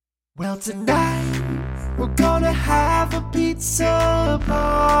Well, tonight we're gonna have a pizza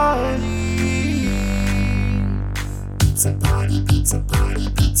party. Pizza party, pizza party,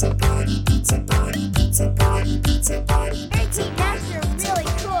 pizza party, pizza party, pizza party, pizza party. Team Master are really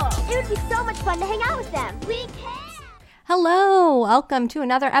cool. It would be so much fun to hang out with them. We can. Hello, welcome to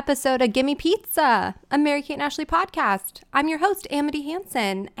another episode of Gimme Pizza, a Mary Kate and Ashley podcast. I'm your host, Amity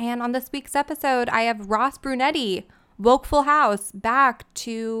Hansen, and on this week's episode, I have Ross Brunetti, Woke Full House, back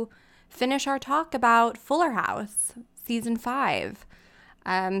to finish our talk about Fuller House, season 5.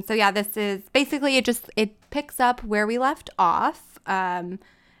 This is basically it picks up where we left off, and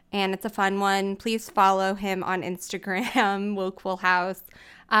it's a fun one. Please follow him on Instagram, Woke Full House.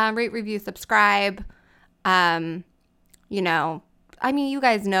 Rate, review, subscribe. You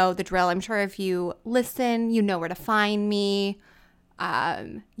guys know the drill. I'm sure if you listen, you know where to find me.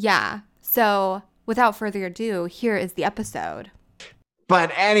 So without further ado, here is the episode.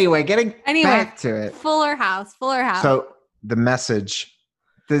 But anyway, back to it. Fuller House. So the message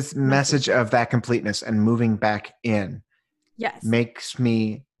of that completeness and moving back in, yes, makes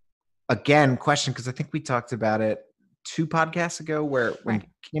me again question, because I think we talked about it 2 podcasts ago, where when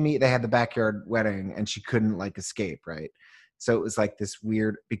Kimmy, they had the backyard wedding and she couldn't escape, right? So it was like this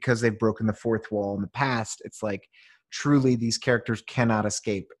weird, because they've broken the fourth wall in the past, it's like truly these characters cannot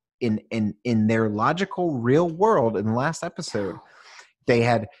escape in their logical real world. In the last episode, they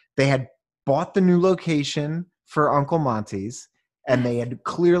had bought the new location for Uncle Monty's, and they had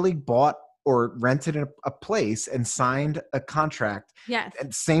clearly bought or rented a place and signed a contract. Yes.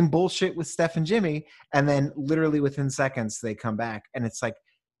 And same bullshit with Steph and Jimmy. And then literally within seconds they come back, and it's like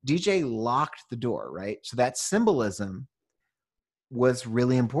DJ locked the door, right? So that symbolism was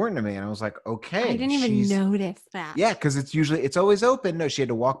really important to me. And I was like, okay. I didn't even notice that. Yeah, because it's always open. No, she had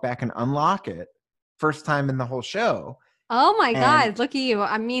to walk back and unlock it. First time in the whole show. Oh my God, look at you.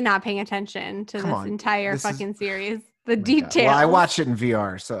 I'm me not paying attention to this entire series. The details. Well, I watched it in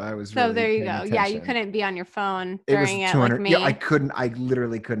VR, so I was really So there you go. attention. Yeah, you couldn't be on your phone during it, like me. Yeah, I couldn't. I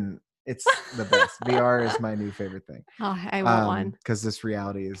literally couldn't. It's the best. VR is my new favorite thing. Oh, I want one. Because this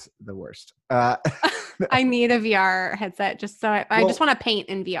reality is the worst. I need a VR headset just so I just want to paint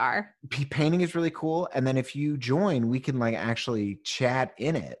in VR. Painting is really cool. And then if you join, we can actually chat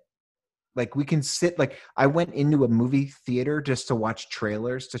in it. We can sit, I went into a movie theater just to watch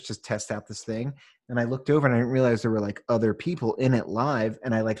trailers, to just test out this thing. And I looked over and I didn't realize there were other people in it live.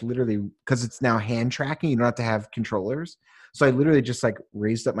 And I literally, because it's now hand tracking, you don't have to have controllers. So I literally just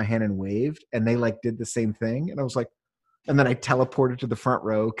raised up my hand and waved, and they did the same thing. And I was and then I teleported to the front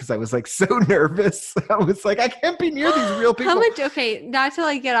row because I was so nervous. I was I can't be near these real people. How much, okay, not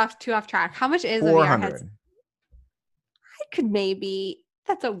to get too off track. How much is a VR headset? I could maybe,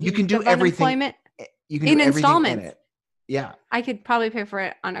 that's a week you can do of everything. You can do everything installments. in it. Yeah. I could probably pay for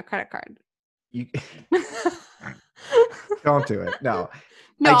it on a credit card. You don't do it. No.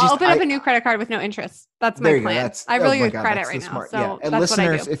 No, I'll open up a new credit card with no interest. That's my plan. I really use credit right now. So yeah. And that's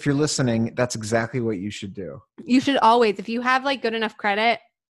listeners, what I do. if you're listening, that's exactly what you should do. You should always, if you have good enough credit,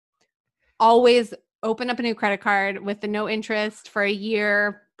 always open up a new credit card with the no interest for a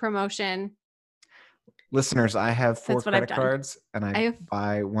year promotion. Listeners, I have 4 credit cards, and I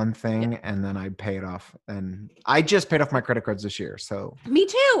buy one thing and then I pay it off. And I just paid off my credit cards this year. So me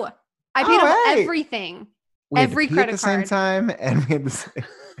too. I paid off everything. Every credit card. At the same time, and we had the same.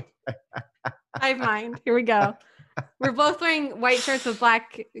 I have mine. Here we go. We're both wearing white shirts with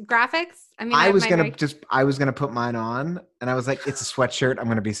black graphics. I was gonna put mine on, and I was like, it's a sweatshirt. I'm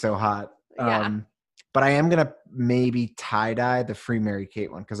gonna be so hot. Yeah. But I am gonna maybe tie dye the Free Mary Kate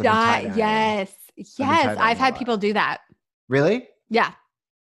one, because yes. I've had people do that. Really? Yeah.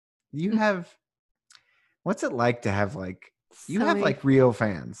 You have. What's it like to have real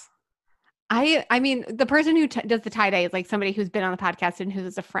fans? I mean, the person who does the tie-dye is somebody who's been on the podcast and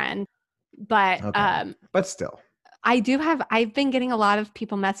who's a friend. But but still, I've been getting a lot of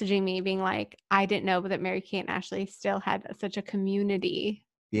people messaging me being I didn't know that Mary Kate and Ashley still had such a community.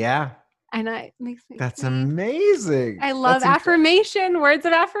 Yeah. And it makes me That's amazing. I love affirmation, words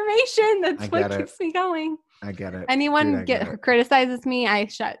of affirmation. That's what keeps me going. I get it. Anyone criticizes me, I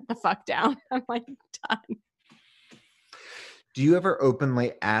shut the fuck down. I'm done. Do you ever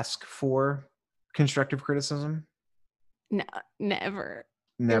openly ask for constructive criticism? No, never.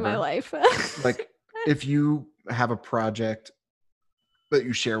 Never in my life. If you have a project that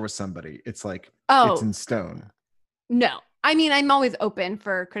you share with somebody, it's it's in stone. No. I mean, I'm always open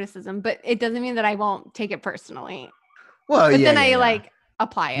for criticism, but it doesn't mean that I won't take it personally. Well, but then I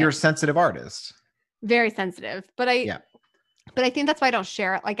apply it. You're a sensitive artist. Very sensitive. But I think that's why I don't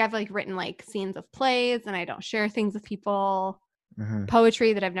share it. I've written scenes of plays, and I don't share things with people Mhm.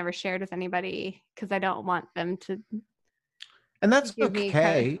 poetry that I've never shared with anybody because I don't want them to And that's give me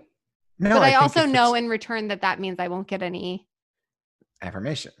okay. No, but I think also if know it's in return that means I won't get any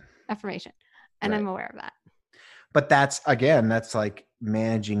affirmation. affirmation. And Right. I'm aware of that. But that's like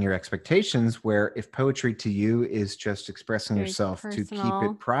managing your expectations, where if poetry to you is just expressing Very yourself to keep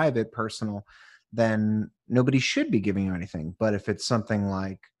personal. it private, personal, then nobody should be giving you anything. But if it's something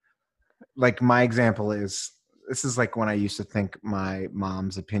like my example is, this is like when I used to think my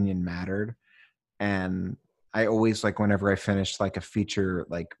mom's opinion mattered. And I always, like, whenever I finished like a feature,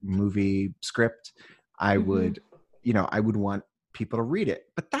 like movie script, I Mhm. would, I would want people to read it.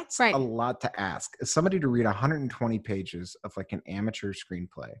 But that's Right. a lot to ask. As somebody to read 120 pages of like an amateur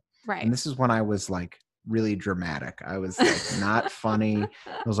screenplay. Right. And this is when I was like really dramatic. I was like not funny.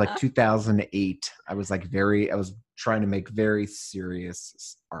 It was like 2008. I was trying to make very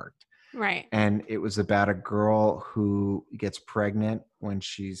serious art. Right. And it was about a girl who gets pregnant when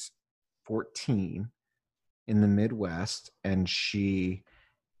she's 14 in the Midwest, and she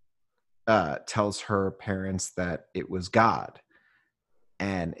tells her parents that it was God.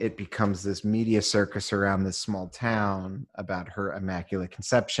 And it becomes this media circus around this small town about her immaculate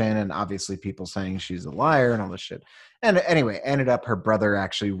conception, and obviously people saying she's a liar and all this shit. And anyway, ended up her brother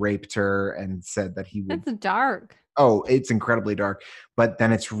actually raped her and said that he would. That's dark. Oh, it's incredibly dark. But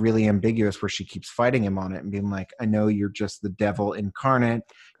then it's really ambiguous, where she keeps fighting him on it and being like, I know you're just the devil incarnate.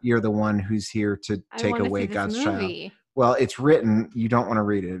 You're the one who's here to I take wanna away see this God's child. movie. Well, it's written. You don't want to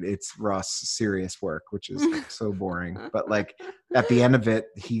read it. It's Ross' serious work, which is so boring. But like at the end of it,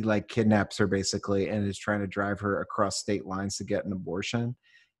 he like kidnaps her basically and is trying to drive her across state lines to get an abortion.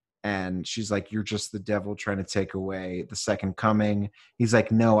 And she's like, you're just the devil trying to take away the second coming. He's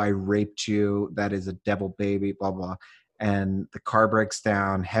like, no, I raped you. That is a devil baby, blah, blah. And the car breaks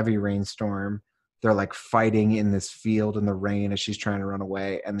down, heavy rainstorm. They're like fighting in this field in the rain as she's trying to run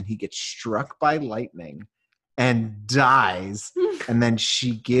away. And then he gets struck by lightning and dies. And then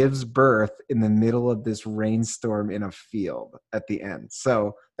she gives birth in the middle of this rainstorm in a field at the end.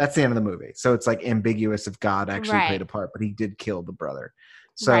 So that's the end of the movie. So it's like ambiguous if God actually Right. played a part, but he did kill the brother.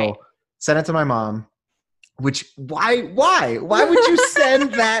 So Right. sent it to my mom, which why would you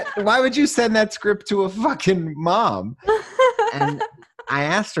send that? Why would you send that script to a fucking mom? And I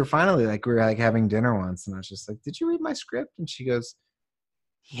asked her finally, like we were like having dinner once, and I was just like, did you read my script? And she goes,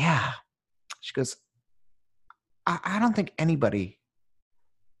 yeah. She goes, I don't think anybody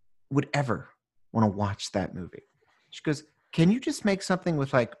would ever want to watch that movie. She goes, can you just make something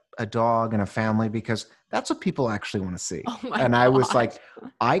with like a dog and a family? Because that's what people actually want to see. Oh my and I was God. like,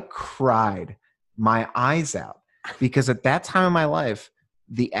 I cried my eyes out, because at that time in my life,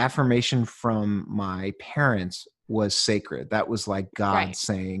 the affirmation from my parents was sacred. That was like God Right.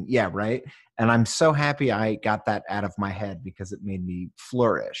 saying, yeah, right. And I'm so happy I got that out of my head, because it made me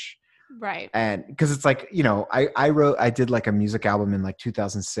flourish. Right. And because it's like, I did like a music album in like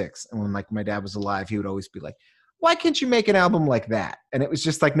 2006. And when like my dad was alive, he would always be like, why can't you make an album like that? And it was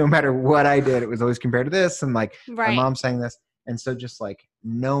just like, no matter what I did, it was always compared to this. And like my Right. mom saying this. And so just like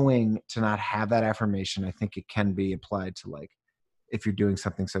knowing to not have that affirmation, I think it can be applied to like, if you're doing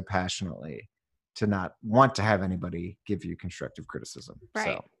something so passionately, to not want to have anybody give you constructive criticism. Right.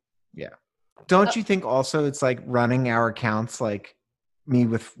 So yeah. Don't you think also it's like running our accounts, like me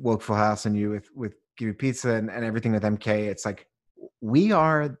with Wokeful House and you with Gimme Pizza and everything with MK? It's like we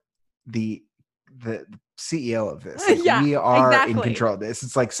are the CEO of this. Like, Yeah, we are in exactly. control of this.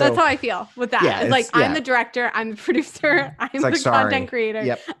 It's like, so That's how I feel with that. Yeah, it's like it's- I'm yeah. the director, I'm the producer, I'm like, the sorry. content creator,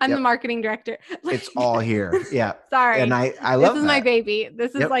 Yep, I'm yep. the marketing director. Like, it's all here. Yeah. sorry. And I this love is that. my baby.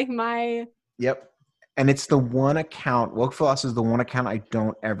 This is Yep. like my Yep. And it's the one account, Wokeful House is the one account I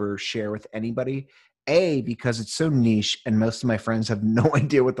don't ever share with anybody. A, because it's so niche and most of my friends have no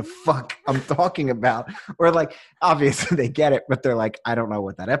idea what the fuck I'm talking about. Or like, obviously they get it, but they're like, I don't know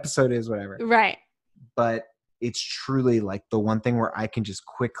what that episode is, whatever. right. But it's truly like the one thing where I can just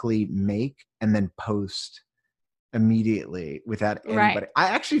quickly make and then post immediately without Right. anybody. I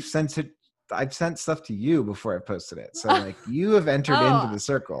actually I've sent stuff to you before I posted it. So like you have entered Oh. into the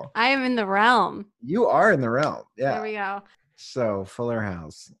circle. I am in the realm. You are in the realm. Yeah. There we go. So Fuller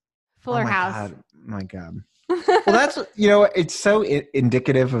House. Fuller Oh my House. God. My God. Well, that's, it's so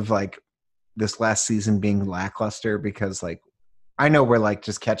indicative of like this last season being lackluster, because like, I know we're like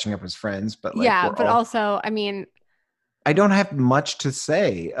just catching up as friends, but like, yeah, we're but all- also, I mean, I don't have much to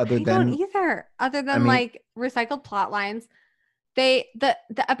say other I than don't either. Other than mean- like recycled plot lines. The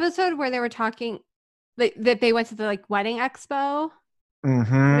episode where they were talking that they went to the like wedding expo,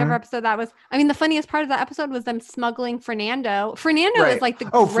 Mhm. whatever episode that was. I mean, the funniest part of that episode was them smuggling Fernando. Fernando Right. is like the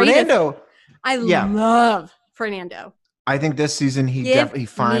Oh, greatest. Fernando. I Yeah. love Fernando. I think this season he Give definitely me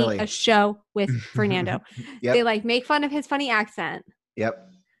finally a show with Fernando. Yep. They like make fun of his funny accent. Yep.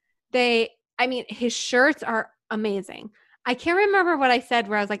 I mean, his shirts are amazing. I can't remember what I said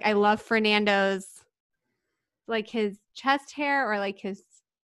where I was like, I love Fernando's, like his chest hair or like his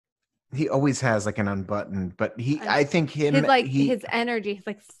He always has like an unbuttoned, but I think his energy, his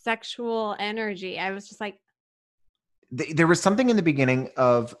like sexual energy. I was just like, there was something in the beginning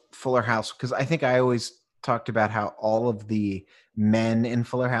of Fuller House because I think I always talked about how all of the men in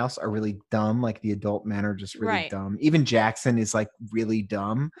Fuller House are really dumb. Like the adult men are just really dumb. Even Jackson is like really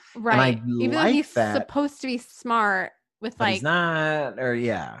dumb. Right. And I even like though he's that, supposed to be smart with but like he's not, or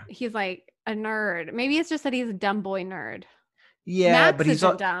he's like a nerd. Maybe it's just that he's a dumb boy nerd. Yeah, Max but he's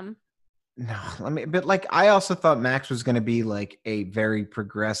isn't dumb. No, but like I also thought Max was going to be like a very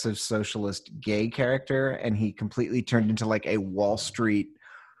progressive socialist gay character, and he completely turned into like a Wall Street,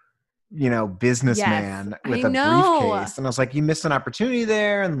 businessman with a briefcase. And I was like, you missed an opportunity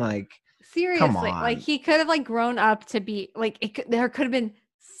there, and like seriously, come on. like he could have like grown up to be like there could have been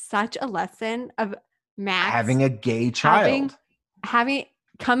such a lesson of Max having a gay child, having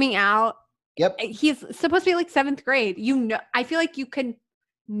coming out. Yep, he's supposed to be like 7th grade. I feel like you can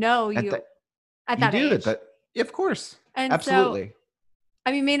know at that age. Of course, and absolutely. So,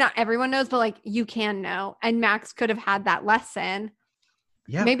 I mean, maybe not everyone knows, but like you can know. And Max could have had that lesson.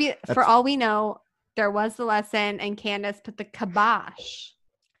 Yeah, maybe for all we know, there was the lesson, and Candace put the kibosh.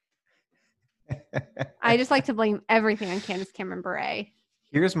 I just like to blame everything on Candace Cameron Bure.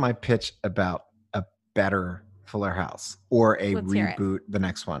 Here's my pitch about a better Fuller House or a reboot. The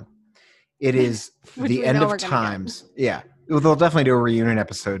next one. It is the end of times. Yeah. They'll definitely do a reunion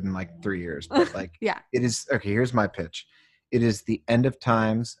episode in like 3 years. But like, yeah. It is. Okay, here's my pitch. It is the end of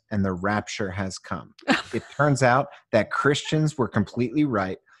times and the rapture has come. It turns out that Christians were completely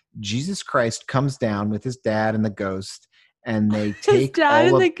right. Jesus Christ comes down with his dad and the ghost, and they take his dad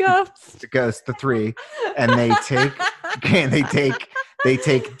and the ghost, the three, and they take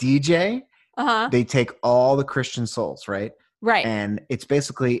DJ. They take all the Christian souls, right? Right. And it's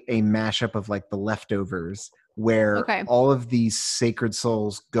basically a mashup of like the leftovers where all of these sacred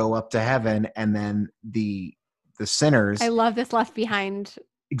souls go up to heaven, and then the sinners. I love this Left Behind.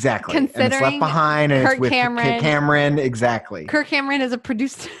 Exactly. Considering and it's Left Behind, and Kirk it's with Cameron. Exactly. Kirk Cameron is a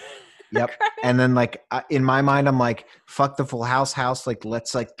producer. Yep. And then like in my mind, I'm like, fuck the Full House. Like,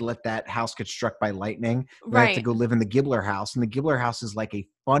 let's like let that house get struck by lightning. We have to go live in the Gibbler house. And the Gibbler house is like a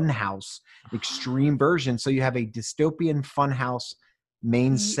fun house, extreme version. So you have a dystopian fun house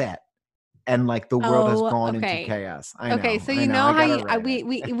main set. And like the world has gone into chaos. I know. Okay, so you know how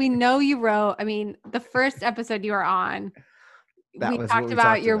we know you wrote. I mean, the first episode you were on, we talked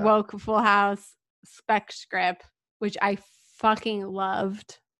about your woke Full House spec script, which I fucking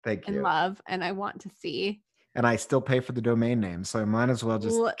loved. Thank you. And love, and I want to see. And I still pay for the domain name, so I might as well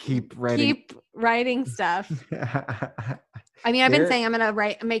just keep writing stuff. I mean, I've been saying I'm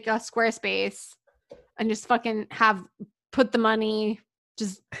gonna make a Squarespace and just fucking put the money,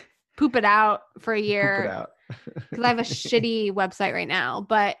 just poop it out for a year. Because I have a shitty website right now,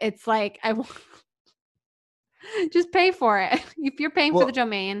 but it's like I want just pay for it. If you're paying for the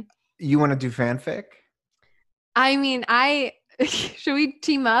domain. You want to do fanfic? I mean, should we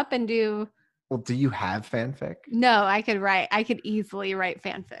team up and do? Well, do you have fanfic? No, I could easily write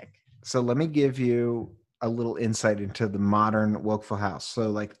fanfic. So let me give you a little insight into the modern woke Full House. So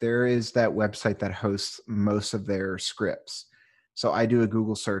like there is that website that hosts most of their scripts. So I do a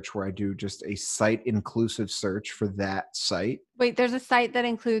Google search where I do just a site inclusive search for that site. Wait, there's a site that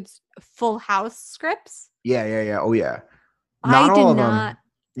includes Full House scripts? Yeah. Oh yeah. Not all of them.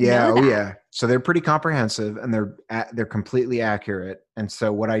 Yeah. Oh yeah. So they're pretty comprehensive and they're completely accurate. And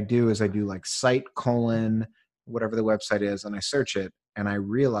so what I do is I do like site : whatever the website is, and I search it, and I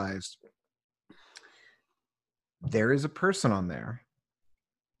realized there is a person on there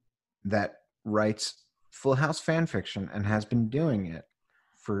that writes Full House fan fiction and has been doing it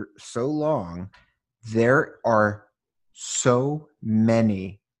for so long. There are so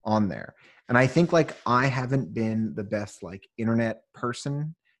many on there. And I think like I haven't been the best like internet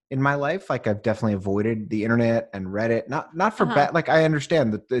person in my life. Like I've definitely avoided the internet and Reddit, not for bad. Like I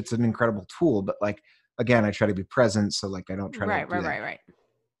understand that it's an incredible tool, but like, again, I try to be present. So like, I don't try to do that. Right.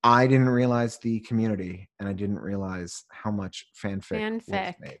 I didn't realize the community, and I didn't realize how much fanfic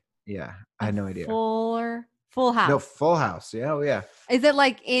was made. Yeah. I had no idea. Full House. No, Full House. Yeah. Oh yeah. Is it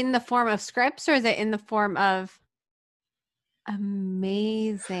like in the form of scripts, or is it in the form of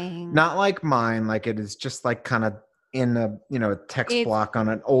amazing? Not like mine. Like it is just like kind of in a text block on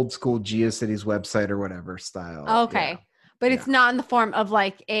an old school GeoCities website or whatever style. Okay. Yeah. But it's not in the form of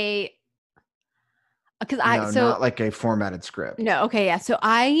like a because No, not like a formatted script. No, okay, yeah. So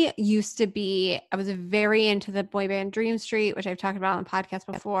I was very into the boy band Dream Street, which I've talked about on the podcast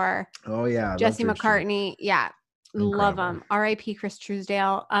before. Oh yeah, I love Jesse Dream Street. McCartney, yeah, love Incredible. him. R.I.P. Chris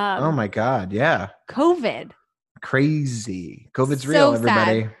Truesdale. Oh my God, yeah, COVID, crazy. COVID's So real, sad.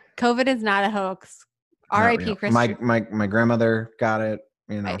 everybody. COVID is not a hoax. Not R.I.P. real. Chris. My grandmother got it.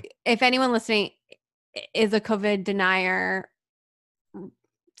 You know, If anyone listening is a COVID denier,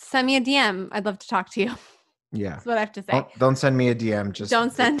 send me a DM. I'd love to talk to you. yeah. That's what I have to say. Don't send me a DM. Just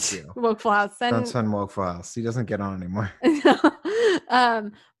Don't send Wokeful House. Don't send Wokeful House. He doesn't get on anymore.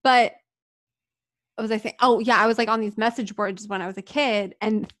 But what was I saying? Oh yeah, I was like on these message boards when I was a kid,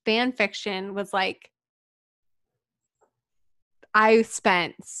 and fan fiction was like, I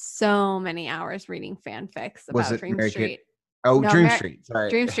spent so many hours reading fanfics about Dream Street. Oh, no, Dream Street. Sorry,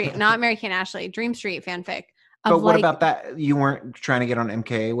 Dream Street, not Mary Kate and Ashley. Dream Street fanfic. But what about that? You weren't trying to get on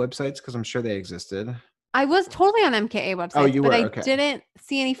MKA websites because I'm sure they existed. I was totally on MKA websites, Oh, you were? but I Okay. didn't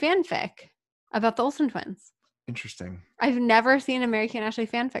see any fanfic about the Olsen twins. Interesting. I've never seen a Mary Kate and Ashley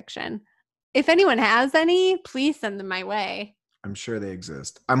fanfiction. If anyone has any, please send them my way. I'm sure they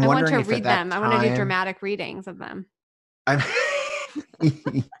exist. I want wondering to if read at that them. I want to do time- dramatic readings of them.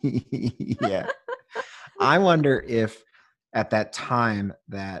 Yeah. I wonder if at that time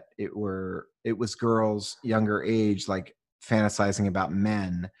that it was girls younger age like fantasizing about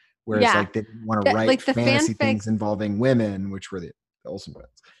men, whereas Yeah. like they didn't want to write like the fantasy fanfics- things involving women, which were the Olsen twins.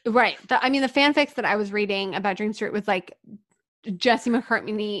 Right. The fanfics that I was reading about Dream Street was like Jesse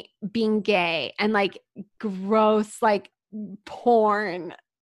McCartney being gay and like gross like porn.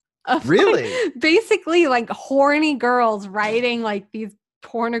 Of, Really? like, basically like horny girls writing like these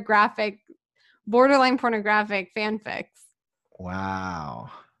borderline pornographic fanfics.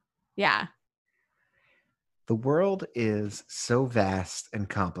 Wow. Yeah. The world is so vast and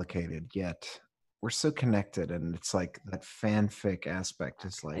complicated, yet we're so connected, and it's like that fanfic aspect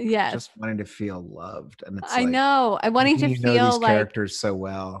is like Yes. just wanting to feel loved, and it's I like, know. I wanting to you know feel these like characters so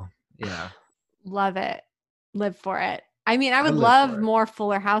well. Yeah, love it. Live for it. I mean, I would live love for it. more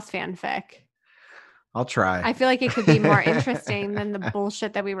Fuller House fanfic. I'll try. I feel like it could be more interesting than the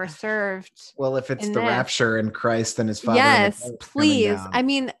bullshit that we were served. Well, if it's in the this. rapture and Christ and his father, Yes, and the Pope coming please. down. I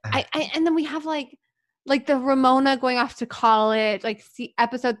mean, I and then we have like the Ramona going off to college, like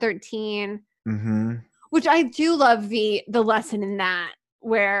episode 13, Mhm. which I do love the lesson in that,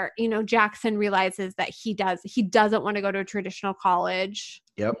 where Jackson realizes that he doesn't want to go to a traditional college.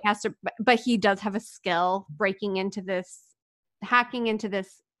 Yep. He has to, but he does have a skill hacking into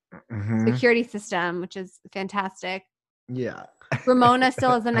this Mhm. security system, which is fantastic. Yeah. Ramona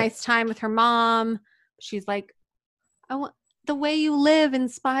still has a nice time with her mom. She's like, I want the way you live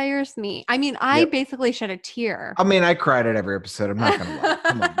inspires me. I mean, I Yep. basically shed a tear. I mean, I cried at every episode. I'm not gonna lie.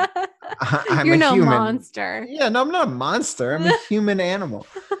 Come on. I'm You're a no human. monster. Yeah, no, I'm not a monster. I'm a human animal.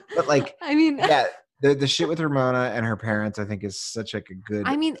 But like, I mean, yeah, the shit with Ramona and her parents, I think, is such like a good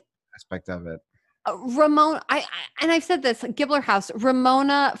aspect of it. Ramona, and I've said this, Gibbler House,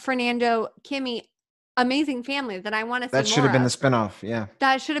 Ramona, Fernando, Kimmy, amazing family that I want to see That should have more been the of. spinoff. Yeah.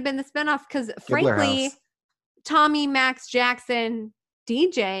 That should have been the spinoff because Gibbler frankly, House. Tommy, Max, Jackson,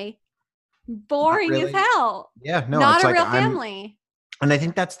 DJ, boring as really. hell. Yeah. No, Not it's a like real family. And I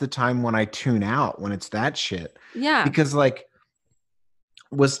think that's the time when I tune out, when it's that shit. Yeah. Because like,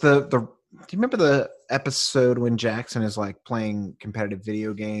 was do you remember the episode when Jackson is like playing competitive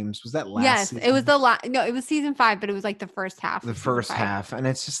video games? Was that last Yes, season? it was no, it was season 5, but it was like the first half. The of season first 5. half. And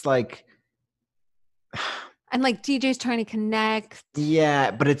it's just like, And like DJ's trying to connect.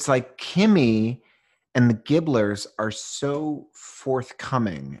 yeah, but it's like Kimmy and the Gibblers are so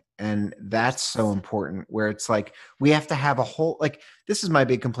forthcoming, and that's so important, where it's like we have to have a whole, like, this is my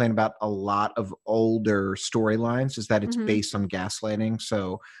big complaint about a lot of older storylines, is that it's Mhm. based on gaslighting.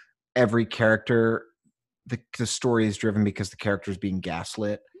 So every character, the story is driven because the character is being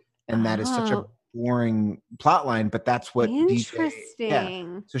gaslit, and that is such a Oh. boring plot line, but that's what Interesting.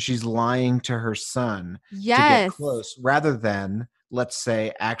 yeah. So she's lying to her son to get Yes. close, rather than, let's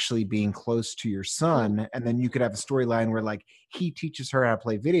say, actually being close to your son. And then you could have a storyline where like he teaches her how to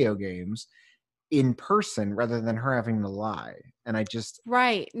play video games in person rather than her having to lie. And I just,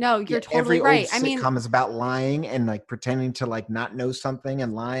 Right. No, you're yeah, totally every right. old I mean, sitcom is about lying and like pretending to like not know something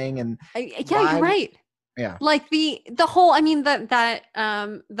and lying. And yeah, why- you're right. yeah, Like the whole, I mean,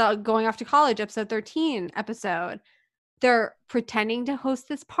 the going off to college episode 13 episode, they're pretending to host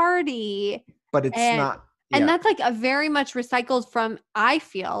this party. but it's And- not. And yeah. that's like a very much recycled from, I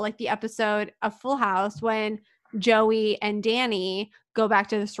feel like, the episode of Full House when Joey and Danny go back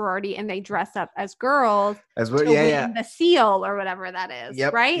to the sorority and they dress up as girls As to well, yeah, win yeah. the seal or whatever that is.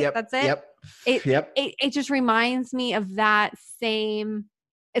 Yep, right? Yep, That's it. Yep. it just reminds me of that same.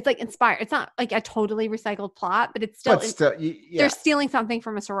 It's like inspired. It's not like a totally recycled plot, but it's still, they're stealing something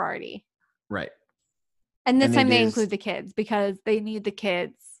from a sorority. Right. And this time they include the kids because they need the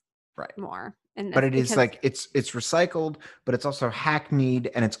kids more. But it is like it's recycled, but it's also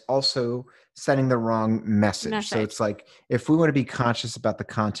hackneyed, and it's also sending the wrong message. So it's like, if we want to be conscious about the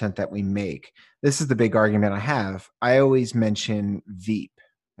content that we make, this is the big argument I have. I always mention Veep.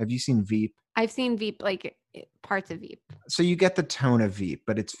 Have you seen Veep? I've seen Veep, like parts of Veep. So you get the tone of Veep,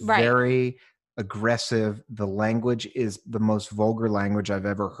 but it's very aggressive. The language is the most vulgar language I've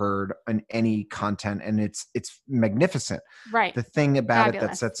ever heard in any content, and it's magnificent. Right. The thing about it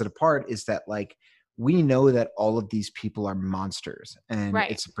that sets it apart is that, like, we know that all of these people are monsters, and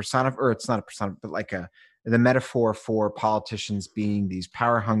it's a persona, or it's not a persona, but like the metaphor for politicians being these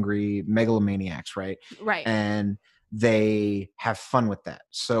power hungry megalomaniacs, right? Right. And they have fun with that.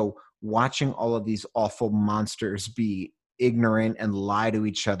 So watching all of these awful monsters be ignorant and lie to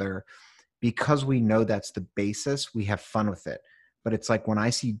each other, because we know that's the basis, we have fun with it. But it's like when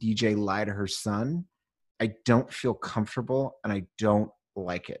I see DJ lie to her son, I don't feel comfortable and I don't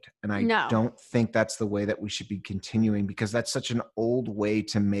like it. And I don't think that's the way that we should be continuing, because that's such an old way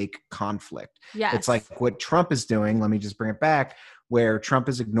to make conflict. Yes. It's like what Trump is doing. Let me just bring it back, where Trump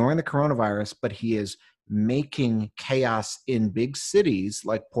is ignoring the coronavirus, but he is making chaos in big cities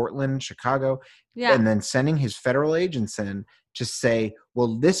like Portland, Chicago, and then sending his federal agents in to say,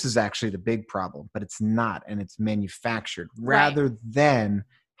 well, this is actually the big problem, but it's not, and it's manufactured, rather than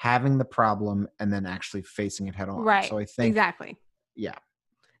having the problem and then actually facing it head on. Right. So I think exactly. Yeah.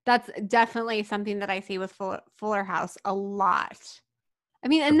 That's definitely something that I see with Fuller House a lot. I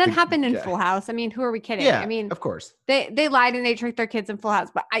mean, and that happened in Full House. I mean, who are we kidding? Yeah, I mean, of course. They lied and they tricked their kids in Full House,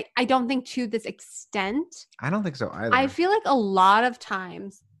 but I don't think to this extent. I don't think so either. I feel like a lot of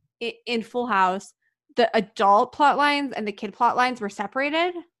times in Full House, the adult plot lines and the kid plot lines were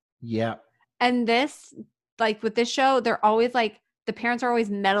separated. Yeah. And this, like with this show, they're always like, the parents are always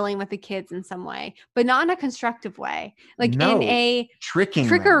meddling with the kids in some way, but not in a constructive way. Like in a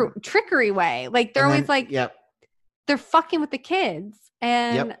trickery way. Like they're always like, they're fucking with the kids.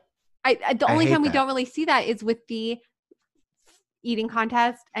 And the only time we don't really see that is with the eating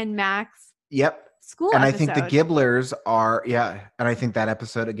contest and Max school and episode. I think the Gibblers are, and I think that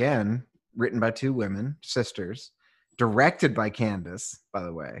episode, again, written by two women, sisters, directed by Candace, by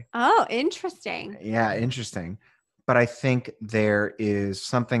the way. Oh, interesting. Yeah, interesting. But I think there is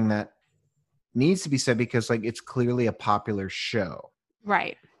something that needs to be said, because like it's clearly a popular show.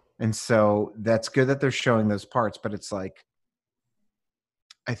 Right. And so that's good that they're showing those parts, but it's like,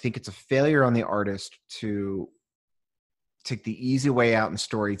 I think it's a failure on the artist to take the easy way out in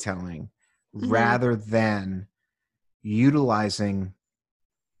storytelling rather than utilizing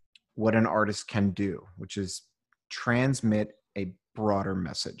what an artist can do, which is transmit a broader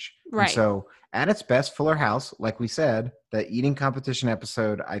message. Right. And so at its best, Fuller House, like we said, the eating competition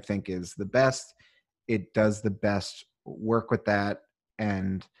episode, I think, is the best. It does the best work with that.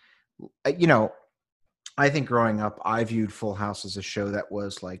 And, you know, I think growing up, I viewed Full House as a show that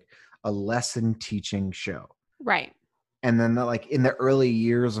was like a lesson teaching show. Right. And then like in the early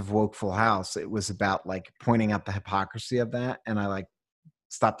years of Woke Full House, it was about like pointing out the hypocrisy of that. And I like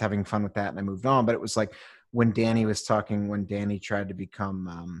stopped having fun with that and I moved on. But it was like when Danny tried to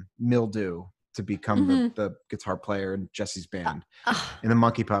become Mildew to become the guitar player in Jesse's band in the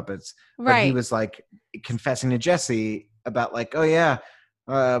Monkey Puppets. Right. But he was like confessing to Jesse about like, oh yeah,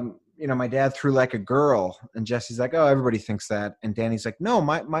 you know, my dad threw like a girl. And Jesse's like, oh, everybody thinks that. And Danny's like, no,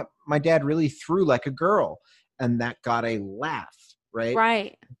 my dad really threw like a girl. And that got a laugh, right?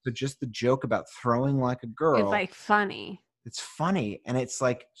 Right. So just the joke about throwing like a girl. It's like funny. It's funny. And it's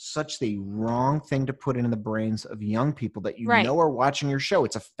like such the wrong thing to put in the brains of young people that you know are watching your show.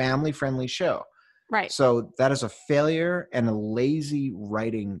 It's a family-friendly show. Right. So that is a failure and a lazy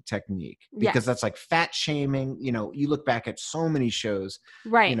writing technique, because that's like fat shaming. You know, you look back at so many shows.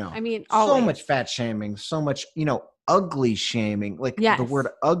 Right. You know, I mean, so much fat shaming, so much, you know, ugly shaming, like the word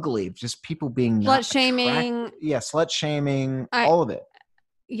ugly, just people being slut shaming. Yeah, slut shaming, all of it.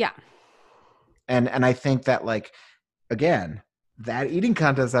 Yeah. And I think that, like, again, that eating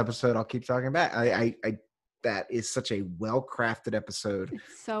contest episode, I'll keep talking about. I that is such a well-crafted episode.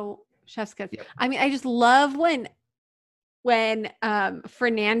 It's so chef's kiss. Yep. I mean, I just love when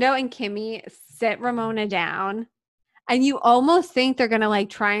Fernando and Kimmy sit Ramona down, and you almost think they're gonna like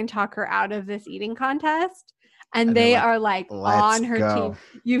try and talk her out of this eating contest. And they are like on her team.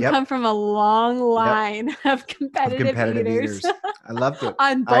 You've come from a long line of competitive eaters. I loved it.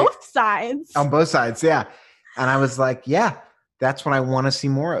 On both sides. On both sides, yeah. And I was like, yeah, that's what I want to see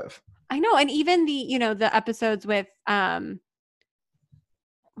more of. I know. And even the episodes with, where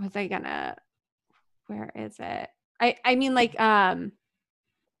is it? I mean, like,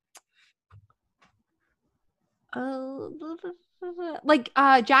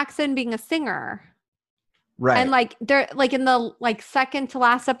 Jackson being a singer. Right. And like they're like in the like second to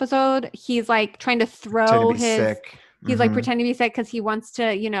last episode, he's like trying to Pretend throw to be his sick. he's like Mhm. pretending to be sick because he wants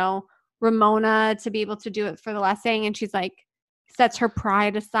to, Ramona to be able to do it for the last thing. And she's like sets her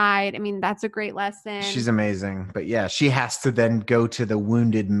pride aside. I mean, that's a great lesson. She's amazing. But yeah, she has to then go to the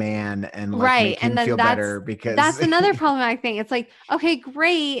wounded man and like right. make him And then feel better because that's another problematic thing. It's like, okay,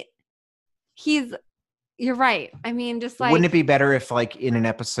 great. You're right. I mean, just like, wouldn't it be better if like in an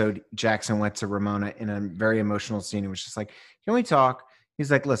episode Jackson went to Ramona in a very emotional scene and was just like, can we talk? He's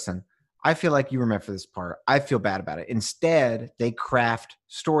like, listen, I feel like you were meant for this part. I feel bad about it. Instead, they craft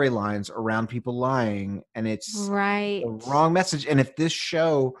storylines around people lying, and it's right. the wrong message. And if this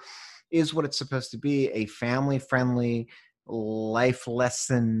show is what it's supposed to be, a family-friendly life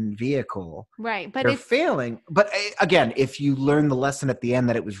lesson vehicle, right. But they're it's failing. But again, if you learn the lesson at the end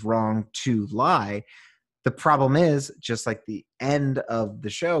that it was wrong to lie, the problem is, just like the end of the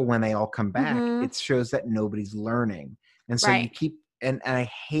show, when they all come back, Mhm. it shows that nobody's learning. And so you Right. keep, and I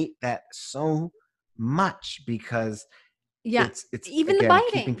hate that so much because yeah. it's Even the again,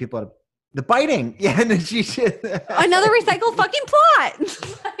 keeping biting. people out of the biting. Yeah. And she should. Another recycled fucking plot.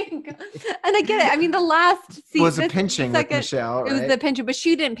 And I get it. I mean, the last scene was a pinching with Michelle, It was right? the pinching, but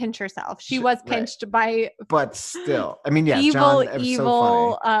she didn't pinch herself. She was Right. pinched by But still, I mean, yeah, evil, John, it was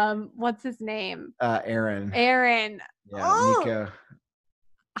so funny. what's his name? Aaron. Aaron. Yeah, Oh! Nico.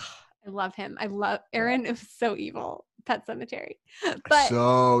 I love him. I love Aaron. It was so evil. Pet Cemetery. But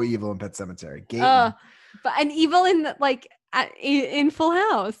So evil in Pet Cemetery. Gaten. and evil in in Full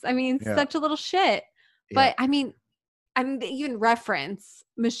House. I mean, Yeah. such a little shit. Yeah. But I mean, they even reference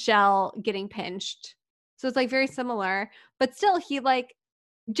Michelle getting pinched. So it's like very similar. But still,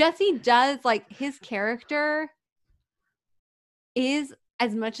 Jesse does, like, his character is,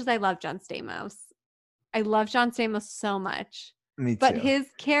 as much as I love John Stamos. I love John Stamos so much. Me too. But his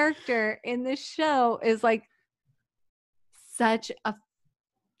character in this show is like such a,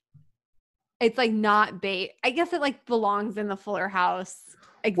 it's like not bait. I guess it like belongs in the Fuller House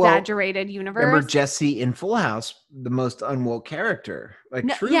exaggerated universe. Remember Jesse in Full House, the most unwoke character. Like,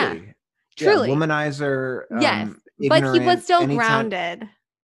 No, truly. yeah. Truly. Womanizer. Yes. But he was ignorant, still anytime- grounded.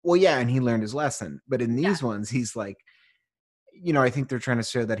 Well, yeah, and he learned his lesson. But in these ones, he's like, I think they're trying to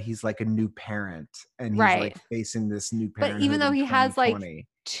show that he's like a new parent, and he's like facing this new parent. But even though he has like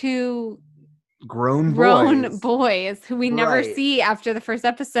two grown boys who we never see after the first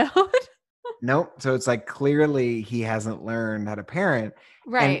episode. Nope. So it's like clearly he hasn't learned how to parent.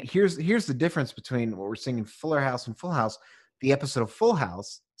 Right. And here's the difference between what we're seeing in Fuller House and Full House. The episode of Full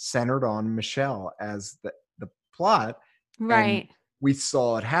House centered on Michelle as the plot. Right. And we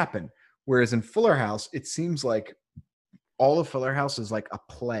saw it happen. Whereas in Fuller House, it seems like all of Fuller House is like a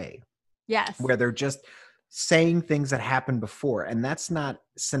play. Yes. Where they're just saying things that happened before. And that's not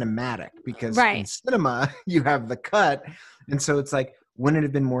cinematic, because in cinema, you have the cut. And so it's like, wouldn't it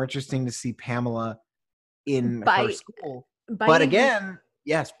have been more interesting to see Pamela in her school? But again,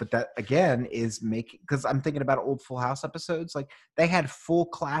 yes, but that again is making, because I'm thinking about old Full House episodes, like they had full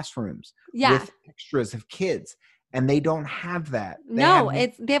classrooms with extras of kids, and they don't have that. They have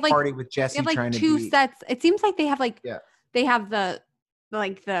like party with Jesse. They have like two sets. It seems like they have like they have the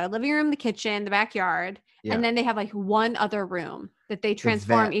living room, the kitchen, the backyard, and then they have like one other room that they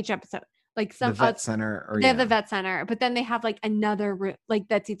transform each episode. Like some the vet center, or they have the vet center, but then they have like another room, like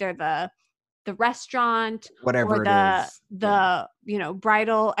that's either the restaurant, whatever, or the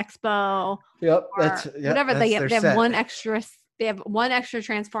bridal expo. Yep, whatever. They have one extra. They have one extra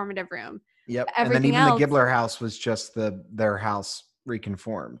transformative room. Yep, everything and then even else, the Gibbler house was just their house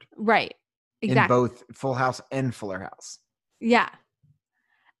reconformed. Right. Exactly. In both Full House and Fuller House. Yeah,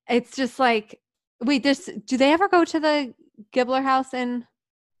 it's just like, wait, do they ever go to the Gibbler house in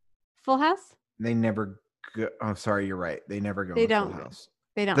Full House? They never go. Oh, sorry, you're right. They never go. They to don't. Full House.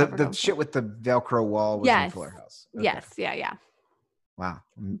 They don't. The shit with the Velcro wall was in Fuller House. Okay. Yes. Yeah. Wow.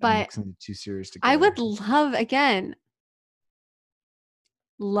 I'm mixing the two series together. I would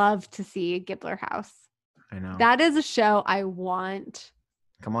love to see a Gibbler house. I know. That is a show I want.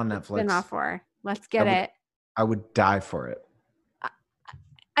 Come on, Netflix. Spin-off for. Let's get it. I would die for it.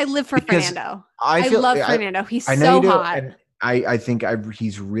 I live for Fernando. I love Fernando. He's I know so hot. And I think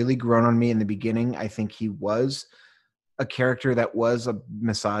he's really grown on me in the beginning. I think he was a character that was a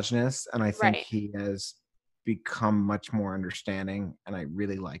misogynist, and I think he has become much more understanding, and I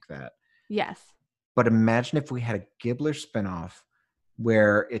really like that. Yes. But imagine if we had a Gibbler spinoff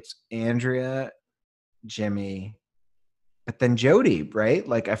where it's Andrea, Jimmy, but then Jody, right?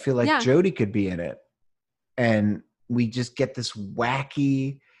 Like I feel like Yeah. Jody could be in it. And we just get this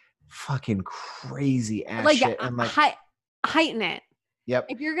wacky, fucking crazy ass Like, shit. And like, heighten it. yep.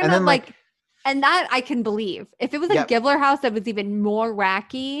 If you're And gonna then, like, and that I can believe. If it was a Yep. Gibbler house that was even more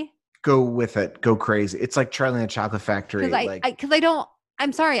wacky, go with it, go crazy. It's like Charlie and the Chocolate Factory. because I don't.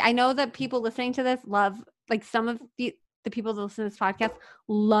 I'm sorry. I know that people listening to this love, like some of the people that listen to this podcast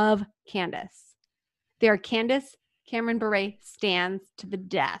love Candace. They are Candace Cameron Bure stands to the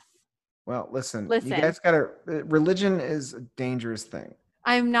death. well, listen, Listen. you guys gotta. Religion is a dangerous thing.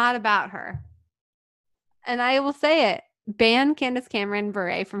 I'm not about her, and I will say it. Ban Candace Cameron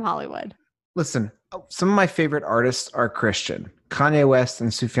Bure from Hollywood. Listen, some of my favorite artists are Christian: Kanye West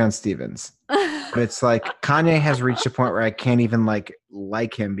and Sufjan Stevens. But it's like Kanye has reached a point where I can't even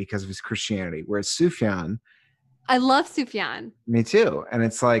like him because of his Christianity. Whereas Sufjan, I love Sufjan. me too. And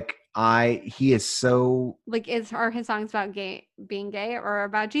it's like he is so Like, are his songs about being gay or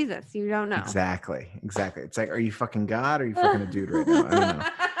about Jesus? You don't know. exactly. It's like, are you fucking God or are you fucking a dude right now? I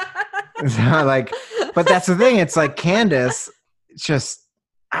don't know. So, like, but that's the thing. It's like Candace, just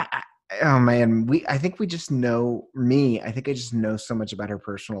oh man, I think we just know me. I think I just know so much about her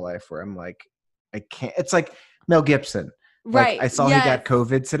personal life where I'm like, I can't. It's like Mel Gibson. Right. Like, I saw he got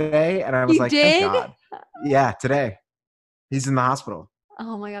COVID today, and I was He like, did? thank God. Yeah, today. He's in the hospital.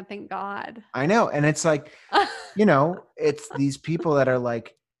 Oh my God, thank God. I know. And it's like, it's these people that are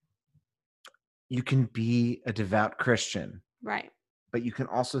like, you can be a devout Christian, Right. but you can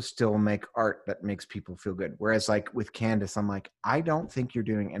also still make art that makes people feel good. Whereas like with Candace, I'm like, I don't think you're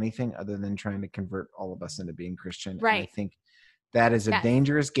doing anything other than trying to convert all of us into being Christian. Right. And I think that is a Yes.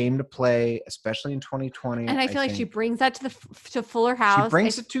 dangerous game to play, especially in 2020. And I feel like she brings that to Fuller House. She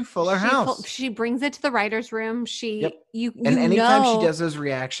brings it to Fuller House. She brings it to the writer's room. Yep. You And anytime know, she does those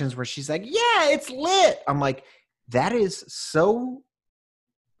reactions where she's like, yeah, it's lit. I'm like, that is so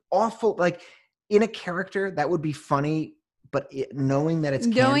awful. Like in a character that would be funny, but knowing that it's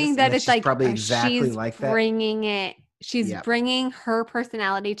knowing Candace that and it's she's like probably exactly she's like that. bringing it. She's Yep. bringing her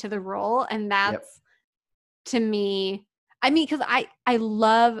personality to the role, and that's Yep. to me. I mean, because I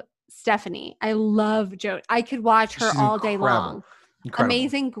love Stephanie. I love Jo. I could watch her She's all day incredible. long. Incredible.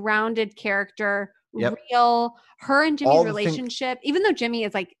 Amazing, grounded character. Yep. Real. Her and Jimmy's All the relationship, even though Jimmy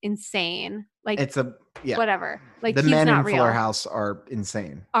is like insane, like It's whatever. Like the he's men not in real. Fuller House are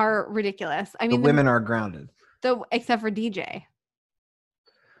insane. Are ridiculous. I The mean, women are grounded. except for DJ.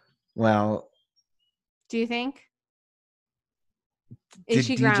 Well, Do you think? did Is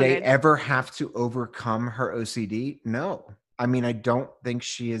she DJ grounded? ever have to overcome her OCD? No. I mean, I don't think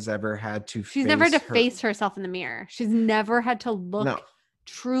she has ever had to She's never had to her- face herself in the mirror. She's never had to look No.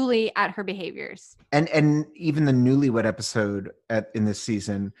 truly at her behaviors. And even the Newlywed episode in this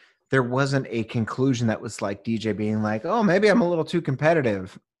season, there wasn't a conclusion that was like DJ being like, oh, maybe I'm a little too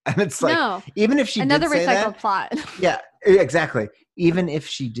competitive. And it's like, no, even if she another did say recycled that, plot. yeah, exactly. Even if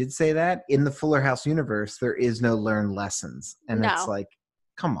she did say that, in the Fuller House universe, there is no learned lessons. And it's No. like,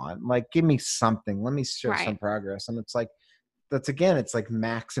 come on, like, give me something. Let me show Right. some progress. And it's like, it's like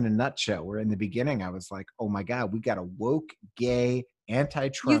Max in a nutshell, where in the beginning I was like, oh my God, we got a woke, gay,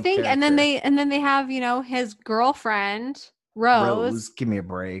 anti-Trump You think, character. and then they have, his girlfriend, Rose, give me a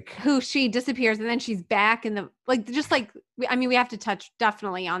break. who she disappears and then she's back in the, we have to touch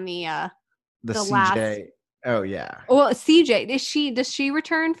definitely on the The CJ. last- Oh yeah. well, CJ, does she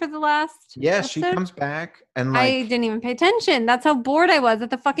return for the last Yeah, she episode? comes back and I like didn't even pay attention. That's how bored I was at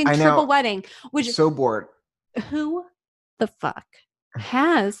the fucking I know. triple wedding. Which so bored. who the fuck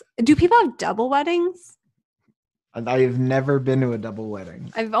do people have double weddings? And I've never been to a double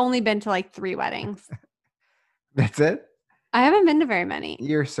wedding. I've only been to like 3 weddings. That's it? I haven't been to very many.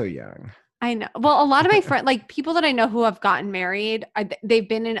 You're so young. I know. Well, a lot of my friends, like people that I know who have gotten married, they've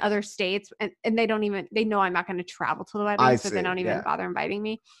been in other states and they know I'm not going to travel to the wedding. I So they see, don't even yeah. bother inviting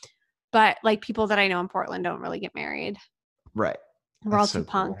me. But like people that I know in Portland don't really get married. Right. We're all That's too so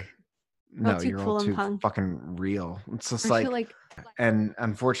punk. cool. We're No, too you're cool all and too punk. fucking real. It's just I like, feel like and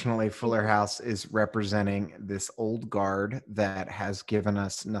unfortunately, Fuller House is representing this old guard that has given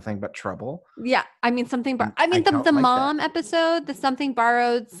us nothing but trouble. yeah, I mean something. And I mean I don't the like that. mom episode, the something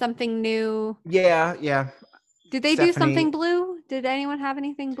borrowed, something new. Yeah, yeah. Did they do Stephanie- something blue? Did anyone have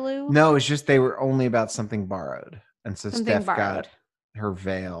anything blue? No, it's just they were only about something borrowed. And so Something Steph borrowed. got her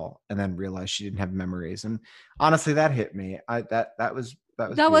veil and then realized she didn't have memories. And honestly, that hit me. That was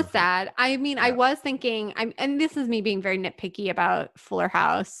beautiful. sad. I mean, I Yeah. was thinking, and this is me being very nitpicky about Fuller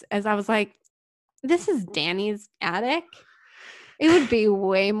House, as I was like, this is Danny's attic. It would be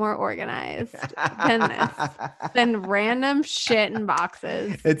way more organized than this, than random shit in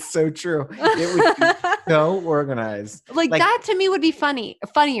boxes. It's so true. It would be so organized. Like that to me would be funnier.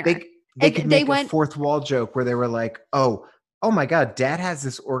 They If could they make a fourth wall joke where they were like, oh my God, Dad has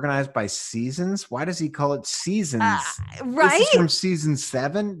this organized by seasons. Why does he call it seasons? right? This is from season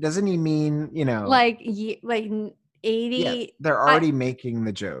 7. Doesn't he mean, like 80? Yeah, they're already making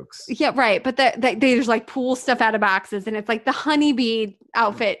the jokes. Yeah, right. But they just like pull stuff out of boxes, and it's like the honeybee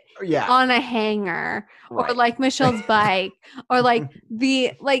outfit on a hanger, Right. or like Michelle's bike, or like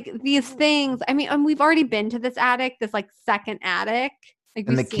these things. I mean, and we've already been to this attic, this like second attic. Like,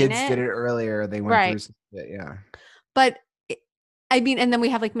 and the kids did it earlier. They went through some shit, yeah. But I mean, and then we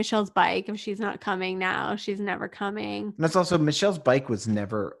have like Michelle's bike. If she's not coming now, she's never coming. And that's also, Michelle's bike was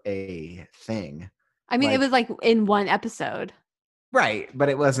never a thing. I mean, it was like in one episode. Right. But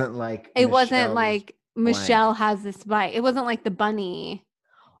it wasn't like. It wasn't like Michelle has this bike. It wasn't like the bunny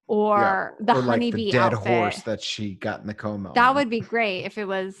or the honeybee like the dead outfit. horse that she got in the coma. That would be great if it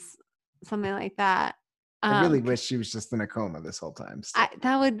was something like that. I really wish she was just in a coma this whole time.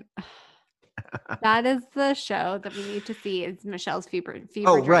 That is the show that we need to see, is Michelle's fever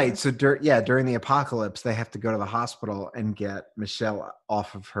Oh, dream. right. So during the apocalypse, they have to go to the hospital and get Michelle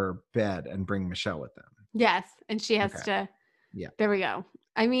off of her bed and bring Michelle with them. Yes, and she has to. Yeah. There we go.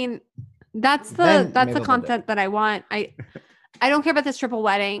 I mean, that's the concept that I want. I don't care about this triple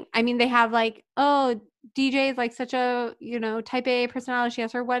wedding. I mean, they have like, oh, DJ is like such a, type A personality. She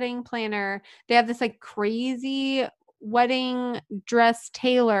has her wedding planner. They have this like crazy wedding dress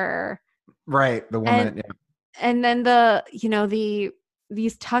tailor. Right. The woman. And then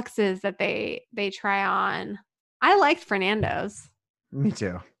these tuxes that they try on. I liked Fernando's. Me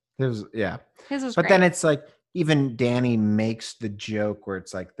too. His was great. Then it's like, even Danny makes the joke where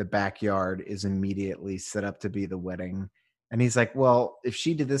it's like the backyard is immediately set up to be the wedding. And he's like, well, if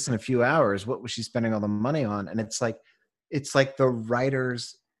she did this in a few hours, what was she spending all the money on? And it's like the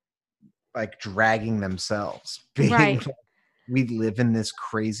writers like dragging themselves. Right. We live in this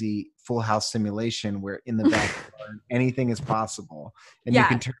crazy Full House simulation where in the backyard anything is possible. And you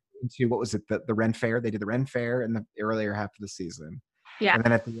can turn into, what was it? The Ren Fair. They did the Ren Fair in the earlier half of the season. Yeah. And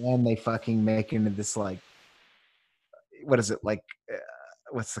then at the end, they fucking make into this like, what is it? Like,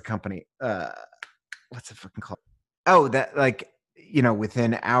 what's the company? What's it fucking called? Oh, that like,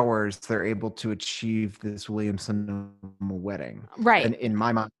 within hours, they're able to achieve this Williams-Sonoma wedding. Right. And in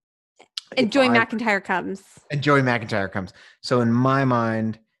my mind. And Joey McIntyre comes. So in my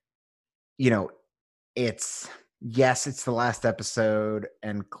mind, it's the last episode,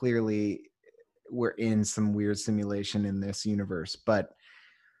 and clearly we're in some weird simulation in this universe. But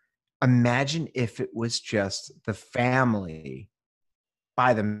imagine if it was just the family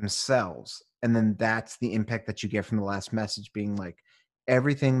by themselves. And then that's the impact that you get from the last message being like,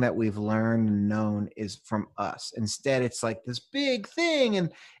 everything that we've learned and known is from us. Instead, it's like this big thing.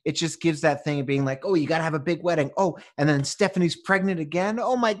 And it just gives that thing of being like, oh, you got to have a big wedding. Oh, and then Stephanie's pregnant again.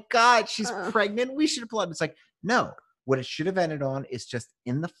 Oh my God, she's pregnant. We should applaud. It's like, no, what it should have ended on is just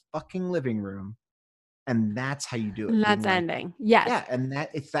in the fucking living room. And that's how you do it. And that's ending. Yes. Yeah. And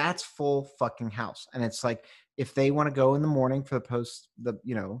that's full fucking house. And it's like, if they want to go in the morning for the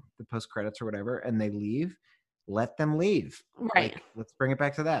post credits or whatever, and they leave, let them leave. Right. Like, let's bring it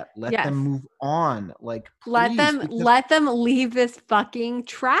back to that. Let them move on. Like, please, let them leave this fucking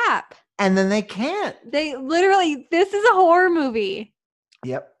trap. And then they can't. They literally, this is a horror movie.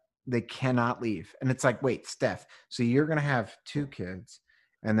 Yep. They cannot leave. And it's like, wait, Steph, so you're going to have 2 kids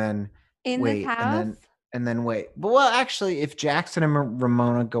and then this house? And then wait. But well, actually, if Jackson and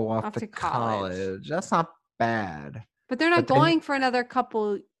Ramona go off to college, that's not bad. But they're not going for another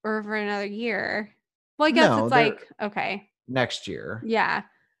couple or for another year. Well, I guess it's like, okay. Next year. Yeah.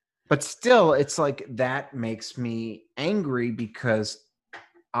 But still, it's like, that makes me angry because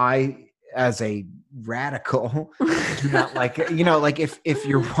I, as a radical, do not like, like if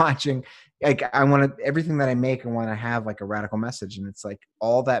you're watching, like I want to, everything that I make, I want to have like a radical message. And it's like,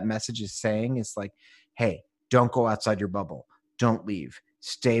 all that message is saying is like, hey, don't go outside your bubble. Don't leave.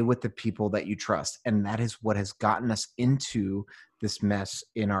 Stay with the people that you trust. And that is what has gotten us into this mess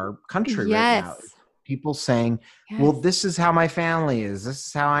in our country right now. People saying, well, this is how my family is. This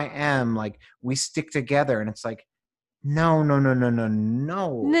is how I am. Like, we stick together. And it's like, no.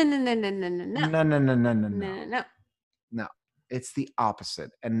 It's the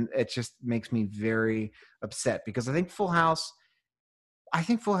opposite. And it just makes me very upset because I think Full House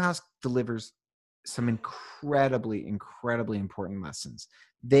delivers some incredibly important lessons.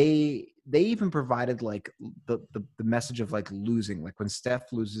 They even provided like the message of like losing, like when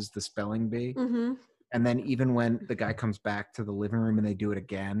Steph loses the spelling bee. Mm-hmm. And then even when the guy comes back to the living room and they do it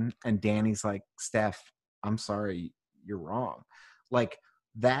again, and Danny's like, Steph, I'm sorry, you're wrong. Like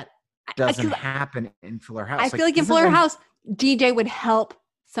that doesn't 'cause happen in Fuller House. I feel like in Fuller House, DJ would help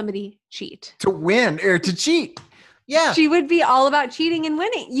somebody cheat. to win or to cheat. Yeah. She would be all about cheating and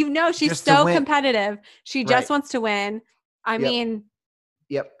winning. You know, she's Just to so win. competitive. She just Right. wants to win. I Yep. mean,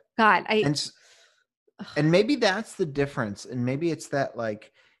 Yep. God, And maybe that's the difference. And maybe it's that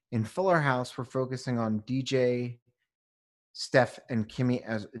like in Fuller House, we're focusing on DJ, Steph, and Kimmy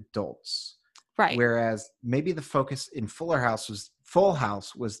as adults. right. Whereas maybe the focus in Full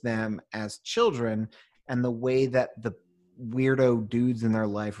House was them as children, and the way that the weirdo dudes in their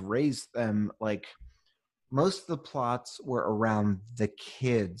life raised them. Like most of the plots were around the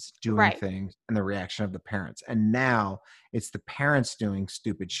kids doing Right. things and the reaction of the parents. And now it's the parents doing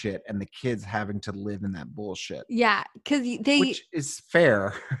stupid shit and the kids having to live in that bullshit, Yeah, because which is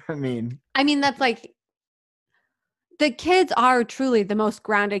fair. I mean, that's like, the kids are truly the most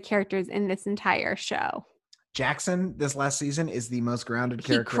grounded characters in this entire show. Jackson this last season is the most grounded He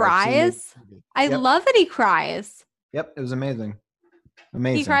character I've seen in cries. TV. I Yep. love that he cries. Yep, it was amazing.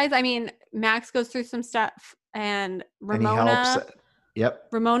 Amazing. He cries. I mean, Max goes through some stuff, and And he Ramona. helps. Yep,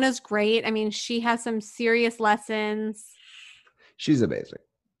 Ramona's great. I mean, she has some serious lessons. she's amazing.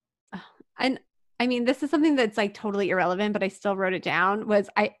 And I mean, this is something that's like totally irrelevant, but I still wrote it down. Was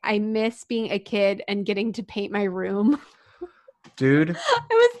I miss being a kid and getting to paint my room. Dude, I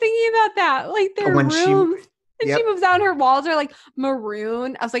was thinking about that, like their When she- rooms. And Yep. she moves out, and her walls are like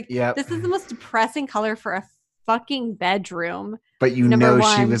maroon. I was like, Yep. this is the most depressing color for a fucking bedroom. but you Number know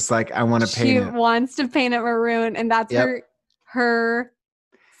she one, was like, I want to She paint it. wants to paint it maroon, and that's Yep. her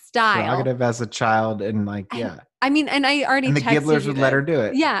style. Prerogative as a child, and like, I- yeah. I mean, and I already And the texted Gibblers you would let her this. do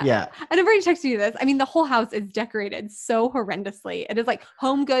it. Yeah. Yeah. And I've already texted you this. I mean, the whole house is decorated so horrendously. It is like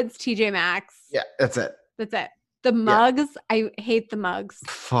Home Goods, TJ Maxx. Yeah, that's it. That's it. The mugs, I hate the mugs.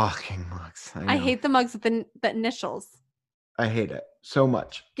 Fucking mugs. I know. hate the mugs with the initials. I hate it so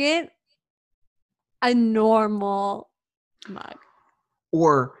much. Get a normal mug.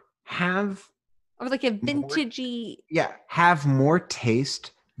 Or have, Or like a vintagey. have more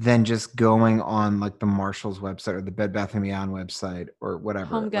taste than just going on like the Marshall's website or the Bed Bath & Beyond website or whatever.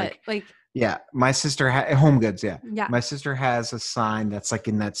 Home Good. Like, Yeah, my sister Home Goods. Yeah, yeah. my sister has a sign that's like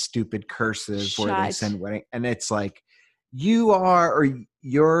in that stupid cursive where they Shut. send wedding, and it's like,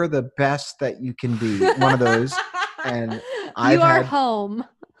 you're the best that you can be. One of those. And you I've are had- home.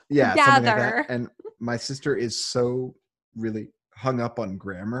 Yeah, something like Gather. that. And my sister is so really hung up on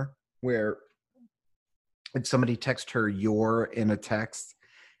grammar, where if somebody texts her "you're" in a text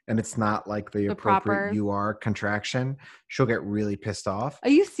and it's not like the appropriate proper- "you are" contraction, she'll get really pissed off. Are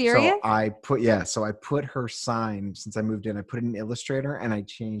you serious? So I put her sign, since I moved in, I put it in Illustrator and I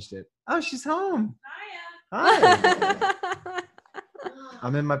changed it. Oh, she's home. Hi.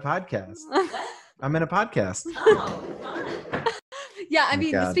 I'm in my podcast. I'm in a podcast. Yeah, I Oh my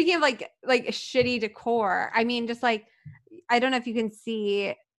mean, God. speaking of like shitty decor, I mean, just like, I don't know if you can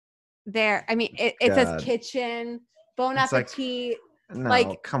see there. I mean, it God. says kitchen, Bon It's like, Appetit. No,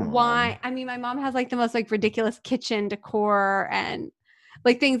 Like, come why? on. I mean, my mom has like the most like ridiculous kitchen decor and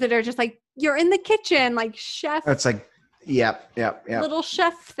like things that are just like, you're in the kitchen, like chef, It's like, yep. little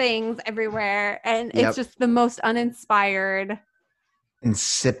chef things everywhere. And Yep. it's just the most uninspired.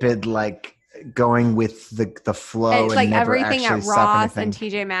 Insipid, like going with the flow. And, And like never everything at actually stop Ross anything.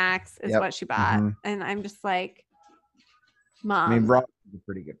 and TJ Maxx is Yep. what she bought. Mhm. And I'm just like, Mom. I mean, Ross is a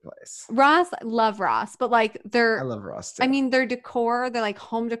pretty good place. Ross, love Ross, but like I love Ross too. I mean, their decor, their like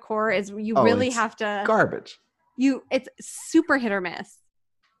home decor is you Oh, really it's have to garbage. it's super hit or miss.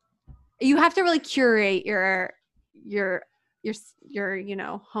 You have to really curate your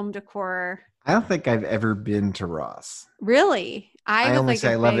home decor. I don't think I've ever been to Ross. Really, I was only like say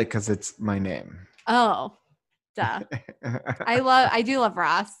a I love it big- because it's my name. Oh, duh. I do love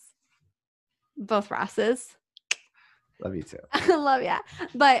Ross. Both Rosses. Love you too. I love yeah.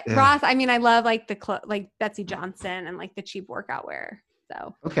 But Yeah. Ross, I mean, I love like like Betsy Johnson and like the cheap workout wear.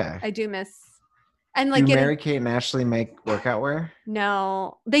 So Okay. I do miss and like Do getting Mary Kate and Ashley make workout wear?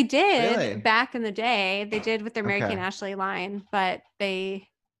 no, they did Really? back in the day. They did with their Mary Kate Okay. and Ashley line, but they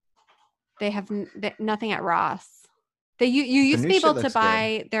have nothing at Ross. You used to new be shit able to looks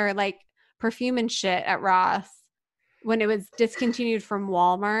buy their like perfume and shit at Ross when it was discontinued from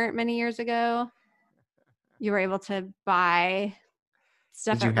Walmart many years ago. You were able to buy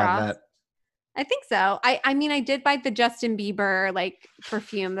stuff Did you at have Ross. that? I think so. I mean, I did buy the Justin Bieber like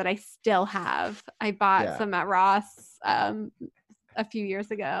perfume that I still have. I bought Yeah. some at Ross a few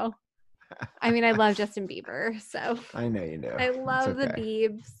years ago. I mean, I love Justin Bieber, so I know you do. I love the okay.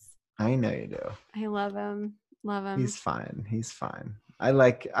 Biebs. I know you do. I love him. Love him. He's fine. He's fine. I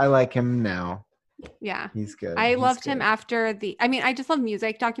like him now. Yeah. He's good. I He's loved him good. after I just love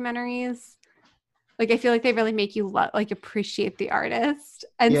music documentaries. Like, I feel like they really make you appreciate the artist.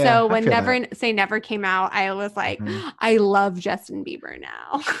 And Yeah, so I when feel Never that. Say Never came out, I was like, Mhm. I love Justin Bieber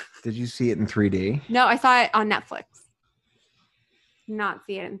now. Did you see it in 3D? No, I saw it on Netflix. Not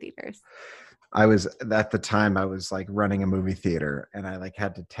see it in theaters. I was at the time I was like running a movie theater and I like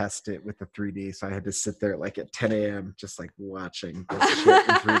had to test it with the 3D. So I had to sit there like at 10 a.m. just like watching this shit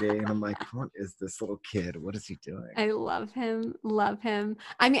in 3D. And I'm like, what is this little kid? What is he doing? I love him. Love him.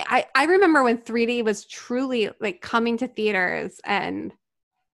 I mean, I remember when 3D was truly like coming to theaters, and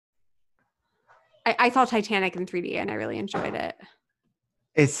I saw Titanic in 3D and I really enjoyed it.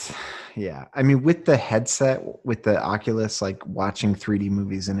 It's yeah. I mean, with the headset, with the Oculus, like watching 3D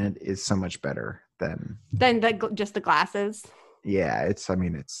movies in it is so much better than Just the glasses. yeah. It's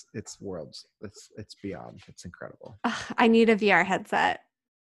worlds. It's beyond. It's incredible. Ugh, I need a VR headset.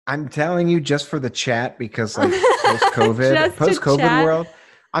 I'm telling you, just for the chat, because like post-COVID, Just to post-COVID chat. world,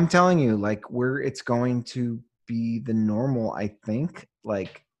 I'm telling you, like it's going to be the normal. I think,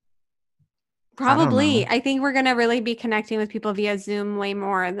 like, Probably. know. I think we're gonna really be connecting with people via Zoom way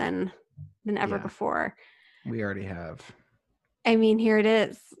more than ever Yeah. before. We already have. I mean, here it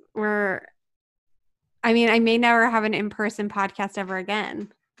is. I may never have an in-person podcast ever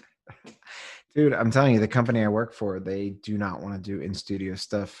again. Dude, I'm telling you, the company I work for, they do not want to do in-studio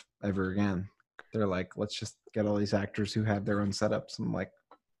stuff ever again. They're like, let's just get all these actors who have their own setups. I'm like,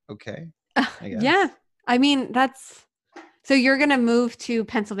 okay, I guess. Yeah. I mean, so you're going to move to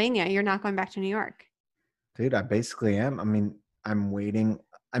Pennsylvania. You're not going back to New York. Dude, I basically am. I mean, I'm waiting.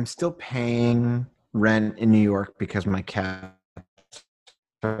 I'm still paying rent in New York because my cats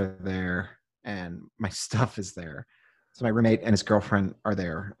are there and my stuff is there. So my roommate and his girlfriend are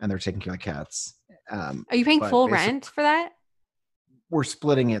there and they're taking care of the cats. Are you paying but full basically- rent for that? We're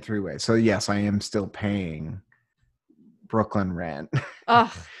splitting it 3 ways. So yes, I am still paying Brooklyn rent.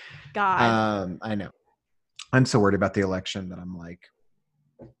 Oh, God. I know. I'm so worried about the election that I'm like,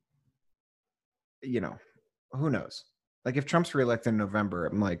 who knows? Like if Trump's reelected in November,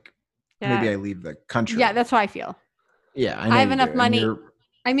 I'm like, maybe I leave the country. Yeah, that's how I feel. Yeah, I have you enough do. And money. you're-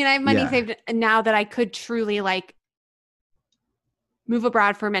 I have money Yeah. saved now that I could truly like move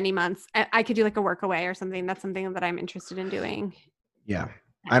abroad for many months. I could do like a work away or something. That's something that I'm interested in doing. Yeah.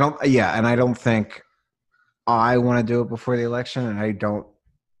 I don't think I want to do it before the election, and I don't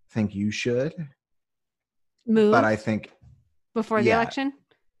think you should. Move But I think before the yeah. election?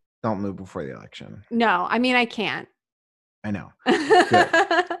 don't move before the election. No, I can't. I know.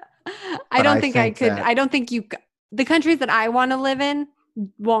 I But don't I think I think could. that- I don't think the countries that I want to live in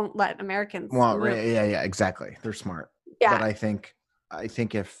won't let Americans. Well, move. yeah, exactly. They're smart. Yeah. But I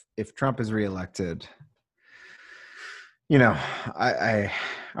think if Trump is reelected, I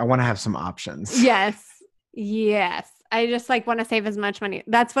want to have some options. Yes. I just like want to save as much money.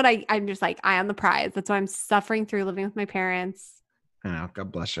 That's what I'm just like eye on the prize. That's why I'm suffering through living with my parents, I know.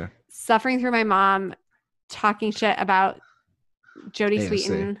 God bless you. suffering through my mom talking shit about Jodie AOC.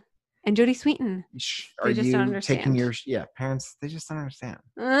 Sweetin and Jodie Sweetin. Are They just don't you taking understand. your parents? They just don't understand.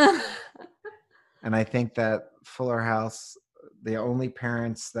 Ugh. And I think that Fuller House, the only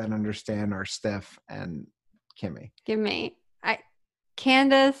parents that understand are Steph and Kimmy. Give me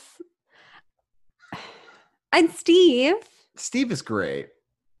Candace and Steve. Steve is great.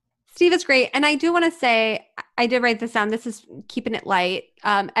 Steve is great. And I do want to say, I did write this down. This is keeping it light.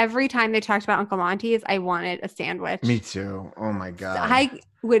 Every time they talked about Uncle Monty's, I wanted a sandwich. Me too. Oh my god. I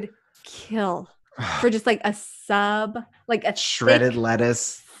would kill for just like a sub, like a shredded thick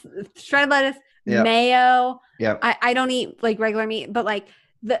lettuce. shredded lettuce, Yep. mayo. Yep. I don't eat like regular meat, but like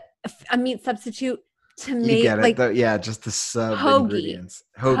a meat substitute to You make get it. like Just the sub hoagie. ingredients.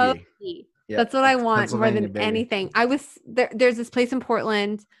 Hoagie. hoagie. Yep. That's what I It's want more Pennsylvania, than baby. anything. I was there's this place in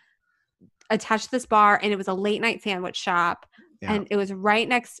Portland attached to this bar, and it was a late night sandwich shop. Yeah. And it was right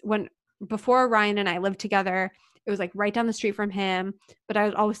before Ryan and I lived together. It was like right down the street from him. But I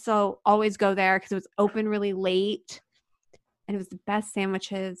would also always go there because it was open really late. And it was the best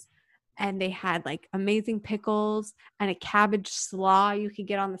sandwiches. And they had like amazing pickles and a cabbage slaw you could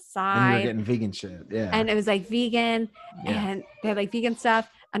get on the And you side. were getting vegan shit. Yeah. And it was like vegan, yeah. and they had like vegan stuff.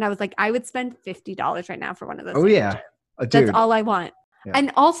 And I was like, I would spend $50 right now for one of those. Oh yeah. Dude, That's all I want. Yeah.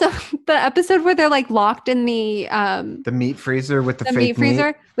 And also the episode where they're like locked in the meat freezer with the fake meat freezer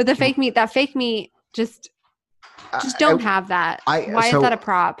meat. with the fake meat. That fake meat just don't have that. Why is so that a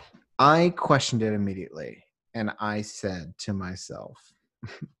prop? I questioned it immediately, and I said to myself,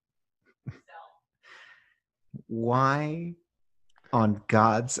 why on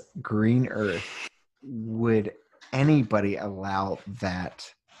God's green earth would anybody allow that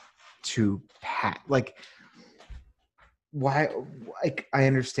to pass? Like, why? Like, I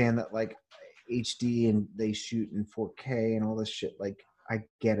understand that, like, HD and they shoot in 4K and all this shit. Like, I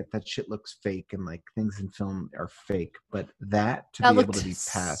get it. That shit looks fake, and like things in film are fake. But that to That be able to looked be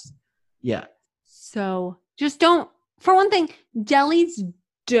passed, yeah, So just don't. For one thing, delis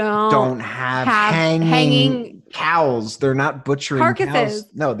don't have hanging hanging cows. They're not butchering carcasses.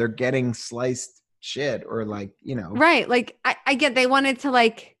 cows. No, they're getting sliced shit, or like, you know, Right. Like I get they wanted to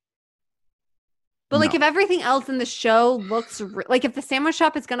like, but like No. if everything else in the show looks like if the sandwich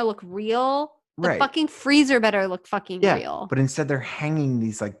shop is gonna look real, the Right. fucking freezer better look fucking yeah. real. But instead, they're hanging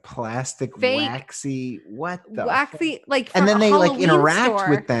these like plastic, Fake, waxy, what the fuck? waxy, like from And then a they like Halloween interact store.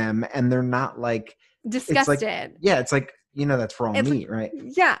 with them, and they're not like Disgusted. it's like, you know, that's raw It's meat, right?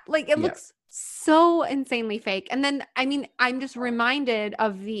 Yeah, like it Yeah. looks so insanely fake. And then, I mean, I'm just reminded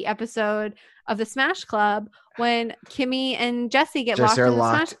of the episode of the Smash Club when Kimmy and Jesse get Just locked they're in the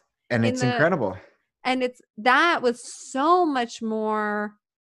locked, Smash, and in it's the- incredible. and that was so much more.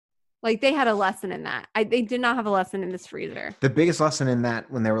 Like they had a lesson in that. They did not have a lesson in this freezer. The biggest lesson in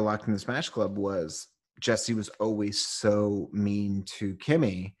that, when they were locked in the Smash Club, was Jesse was always so mean to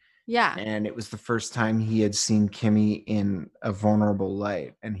Kimmy. Yeah. And it was the first time he had seen Kimmy in a vulnerable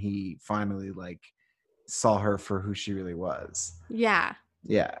light, and he finally like saw her for who she really was. Yeah.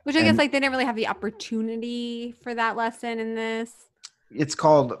 Yeah. Which I guess And like they didn't really have the opportunity for that lesson in this. it's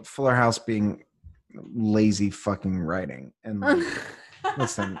called Fuller House being lazy fucking writing. And like,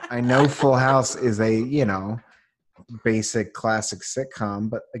 listen, I know Full House is a, you know, basic classic sitcom,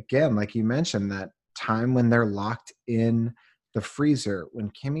 but again, like you mentioned, that time when they're locked in the freezer,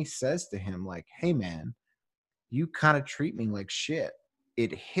 when Kimmy says to him, like, hey man, you kind of treat me like shit,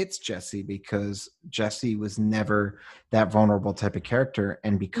 it hits Jesse, because Jesse was never that vulnerable type of character,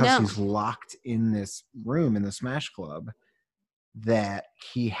 and because No. he's locked in this room in the Smash Club, that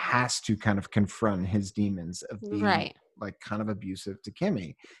he has to kind of confront his demons of being Right. like kind of abusive to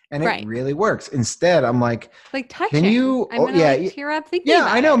Kimmy, and Right. it really works. Instead, I'm like, Like touching. can you? I'm Oh, gonna yeah, like tear up thinking yeah,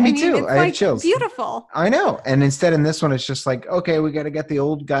 about I know, it. me mean, too. It's I have like chills. beautiful. I know. And instead, in this one, it's just like, okay, we got to get the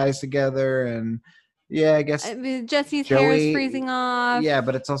old guys together, and yeah, I guess I mean, Jesse's hair is Joey- freezing off. yeah,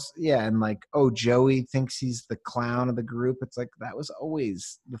 but it's also, yeah, and like, oh, Joey thinks he's the clown of the group. It's like, that was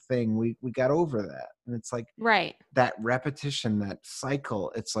always the thing. We got over that, and it's like Right. that repetition, that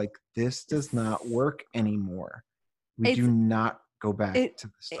cycle. It's like, this does not work anymore. We It's- do not go back it- to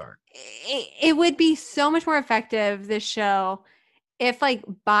the start. It would be so much more effective, this show, if like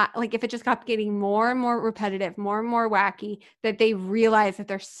if it just kept getting more and more repetitive, more and more wacky, that they realize that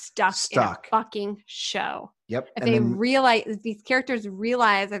they're stuck in a fucking show. Yep. If And they then, realize, these characters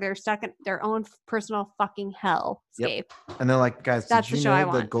realize that they're stuck in their own personal fucking hellscape. and they're like, guys, That's did the you show I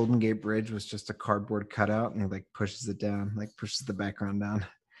know the want. Golden Gate Bridge was just a cardboard cutout? And he like pushes it down, like pushes the background down.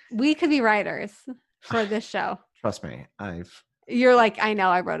 We could be writers for this show. Trust me, I've You're like, I know,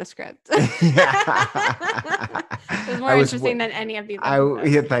 I wrote a script. It was more interesting than any of these.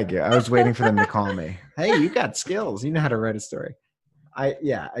 episodes. Thank you. I was waiting for them to call me. Hey, you got skills. You know how to write a story. I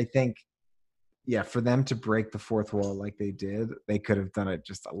think, for them to break the fourth wall like they did, they could have done it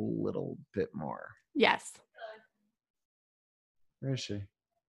just a little bit more. Yes. Where is she?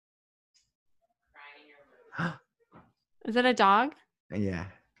 Is it a dog? Yeah,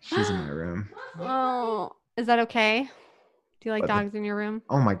 she's in my room. Oh, is that okay? Do you like What the- dogs in your room?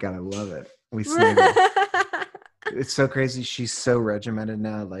 Oh my God, I love it. We snuggle. It's so crazy. She's so regimented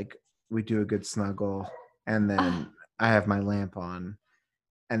now. Like, we do a good snuggle, and then I have my lamp on,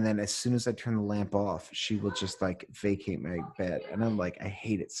 and then as soon as I turn the lamp off, she will just like vacate my bed, and I'm like, I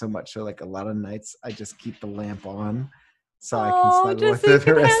hate it so much. So like a lot of nights, I just keep the lamp on so I can snuggle just with so her you the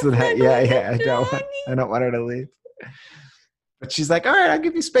can rest of the have night. snuggle Yeah, with I don't want her to leave. But she's like, all right, I'll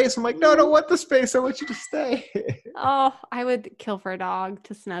give you space. I'm like, no, I don't want the space. I want you to stay. Oh, I would kill for a dog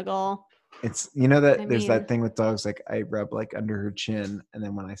to snuggle. It's, you know, that I there's mean- that thing with dogs, like I rub like under her chin, and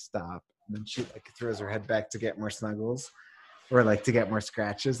then when I stop, then she like throws her head back to get more snuggles, or like to get more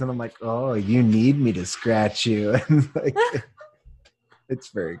scratches, and I'm like, oh, you need me to scratch you. And like, it's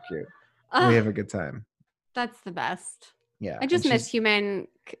very cute. Ugh, We have a good time. that's the best. Yeah. I just and miss she's human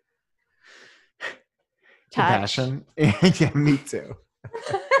touch. compassion. Yeah, me too.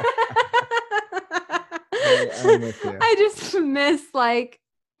 I'm with you. I just miss like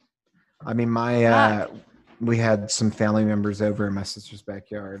I mean, we had some family members over in my sister's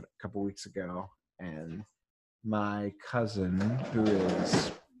backyard a couple weeks ago, and my cousin, who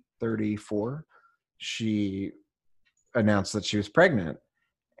is 34, she announced that she was pregnant,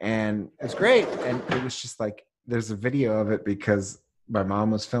 and it was great. And it was just like, there's a video of it because my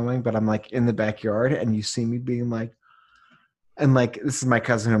mom was filming, but I'm like in the backyard and you see me being like, and like, this is my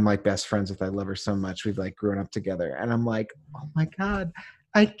cousin who I'm like best friends with. I love her so much. We've like grown up together. And I'm like, oh my God,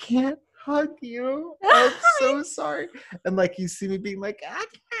 I can't hug you. I'm so sorry. And like, you see me being like, I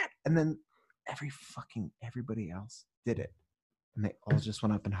can't. And then everybody else did it. And they all just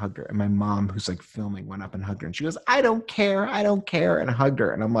went up and hugged her. And my mom, who's like filming, went up and hugged her. And she goes, I don't care. And hugged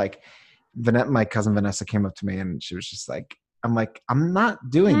her. And I'm like, my cousin Vanessa came up to me and she was just like, I'm like, I'm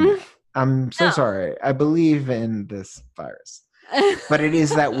not doing that. I'm so sorry. I believe in this virus. But it is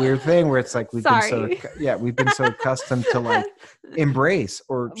that weird thing where it's like we've been so accustomed to like embrace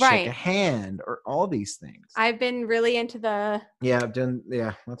or shake a hand or all these things. I've been really into the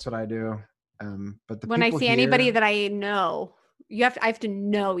that's what I do. But when I see anybody that I know, I have to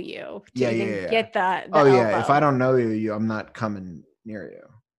know you to get the elbow. If I don't know you, I'm not coming near you.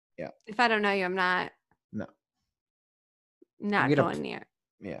 Yeah. If I don't know you, I'm not going near.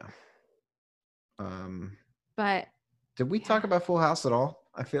 Yeah. But did we talk about Full House at all?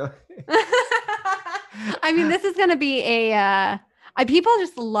 I feel I mean, this is going to be people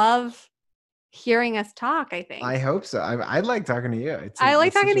just love hearing us talk, I think. I hope so. I like talking to you. I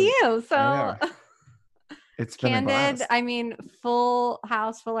like talking to you. So it's been Candid, a blast. I mean, Fuller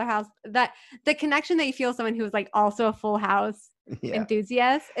House, that the connection that you feel someone who is like also a Full House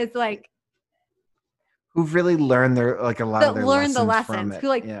enthusiast is like, who've really learned their a lot of their lessons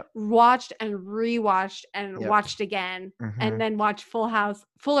who watched and rewatched and watched again and then watched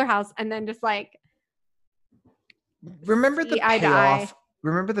Fuller House and then just like remember the payoff.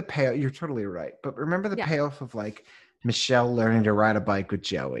 Remember the payoff. You're totally right, but remember the payoff of like Michelle learning to ride a bike with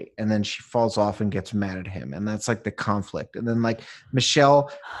Joey, and then she falls off and gets mad at him, and that's like the conflict, and then like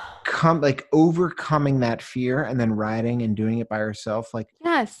Michelle overcoming that fear and then riding and doing it by herself, like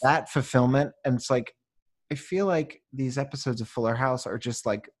that fulfillment, and it's like. I feel like these episodes of Fuller House are just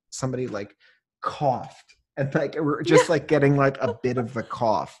like somebody like coughed and like we're just like getting like a bit of the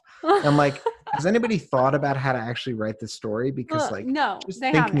cough. I'm like, has anybody thought about how to actually write this story? Because like, just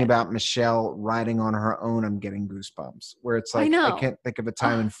thinking about Michelle riding on her own, I'm getting goosebumps. Where it's like I can't think of a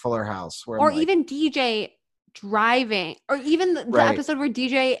time in Fuller House where, or even DJ driving, or even the episode where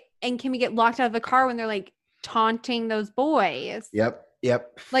DJ and Kimmy get locked out of the car when they're like taunting those boys. Yep.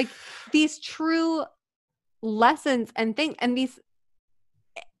 Like these true lessons and things, and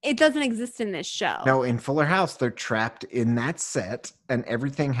it doesn't exist in this show. No, in Fuller House, they're trapped in that set, and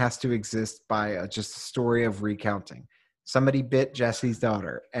everything has to exist by just a story of recounting. Somebody bit Jesse's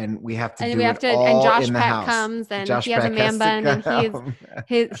daughter, and we have to and Josh Peck comes, and he has a man bun,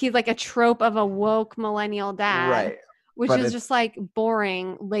 and he's like a trope of a woke millennial dad, right? Which is just like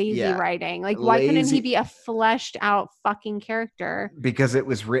boring, lazy writing. Like, why couldn't he be a fleshed out fucking character? Because it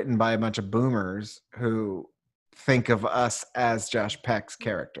was written by a bunch of boomers who think of us as Josh Peck's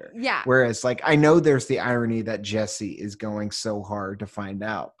character. Yeah. Whereas, like, I know there's the irony that Jesse is going so hard to find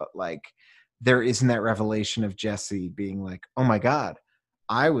out, but like, there isn't that revelation of Jesse being like, oh my God,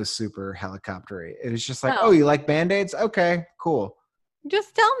 I was super helicoptery. It was just like, oh, you like Band-Aids? Okay, cool.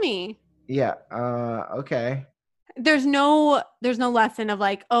 Just tell me. Yeah. Okay. There's no lesson of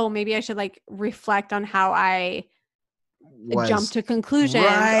like, oh, maybe I should like reflect on how I jump to conclusions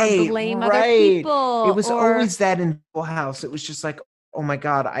or blame other people. It was always that in Full House. It was just like, oh my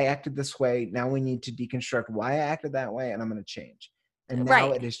God, I acted this way. Now we need to deconstruct why I acted that way, and I'm going to change. And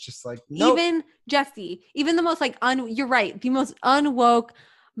now it is just like, nope. Even Jesse, even the most like you're right, the most unwoke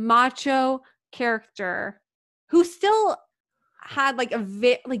macho character who still had like a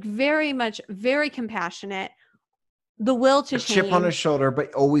very compassionate, the will to change, chip on his shoulder,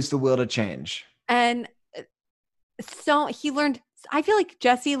 but always the will to change. And so he learned. I feel like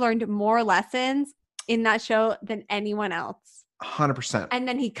Jesse learned more lessons in that show than anyone else. 100%. And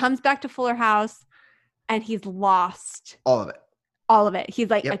then he comes back to Fuller House, and he's lost all of it. All of it. He's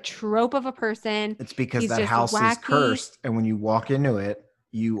like a trope of a person. It's because that house is cursed, and when you walk into it,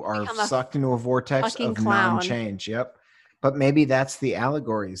 you are sucked into a vortex of non-change. Yep. But maybe that's the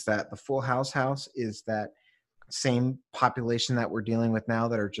allegories, that the Full House is that same population that we're dealing with now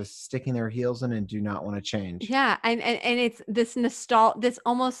that are just sticking their heels in and do not want to change. Yeah. And it's this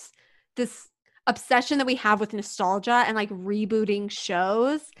this obsession that we have with nostalgia and like rebooting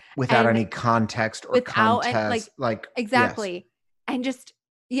shows without any context or context. Exactly. Yes. And just,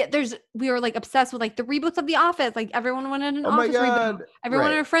 we were like obsessed with like the reboots of The Office. Like everyone wanted an Office reboot. Everyone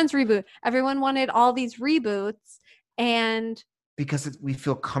wanted a Friends reboot. Everyone wanted all these reboots. And because we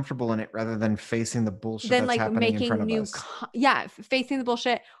feel comfortable in it rather than facing the bullshit that's happening in front of us. Facing the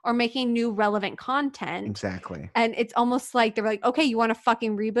bullshit or making new relevant content. Exactly. And it's almost like they're like, okay, you want a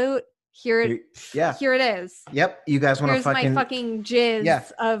fucking reboot? Here it Yeah. here it is. Yep. You guys want to Here's my fucking jizz yeah,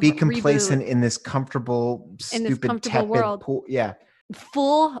 of be complacent reboot in this comfortable, in this stupid, comfortable tepid world. pool. Yeah.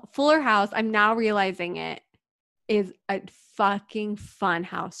 Fuller House, I'm now realizing it is a fucking fun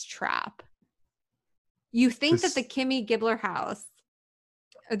house trap. You think that the Kimmy Gibbler house,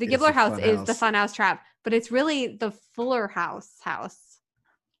 or the Is Gibbler the house fun is the house. fun house trap, but it's really the Fuller house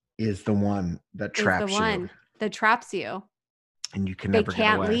Is the one that is traps the one you. that traps you. And you can They never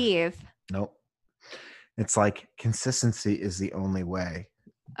can't get away. leave. Nope. It's like consistency is the only way.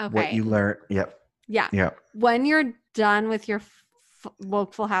 Okay. What you learn. Yep. Yeah. Yep. When you're done with your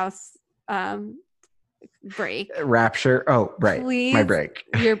Wokeful House break, Rapture. Oh, right. please, My break.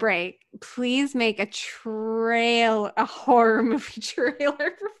 your break, please make a horror movie trailer.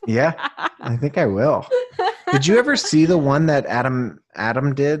 For Yeah. I think I will. Did you ever see the one that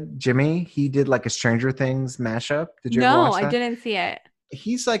Adam did? Jimmy? He did like a Stranger Things mashup. Did you ever No, watch that? I didn't see it.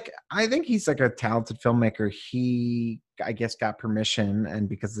 He's like, I think he's like a talented filmmaker. He, I guess, got permission, and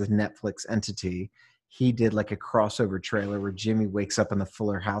because of the Netflix entity, he did like a crossover trailer where Jimmy wakes up in the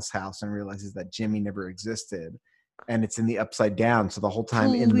Fuller House and realizes that Jimmy never existed, and it's in the upside down. So the whole time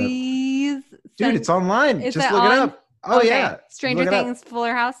Please, dude, it's online. Is Just it look on? it up. Oh Okay. yeah, Stranger Look it up. Things,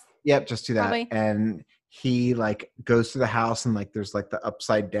 Fuller House. Yep, just do that. Probably. And he like goes to the house and like there's like the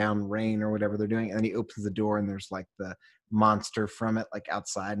upside down rain or whatever they're doing, and then he opens the door and there's like the monster from it like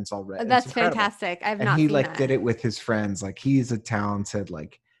outside, and it's all red. That's It's incredible. fantastic. I've And not he seen like that. did it with his friends. Like he's a talented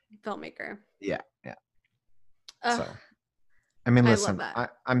like Filmmaker. yeah. Ugh, So I mean, I love listen,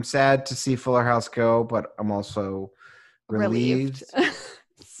 that. I'm sad to see Fuller House go, but I'm also relieved.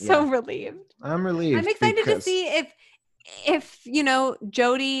 So relieved. I'm relieved. I'm excited to because- see if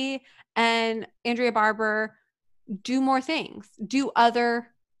Jodie and Andrea Barber do more things, do other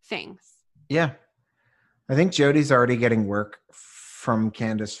things. Yeah. I think Jodie's already getting work from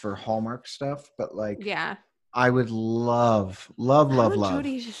Candace for Hallmark stuff, but like Yeah. I would love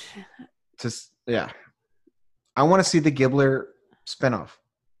Jodie. I want to see the Gibbler spinoff.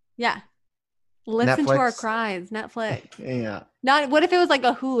 Yeah. Listen to our Netflix. cries. Netflix. Yeah. What if it was like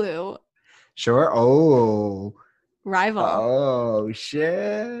a Hulu Sure. Oh. rival? Oh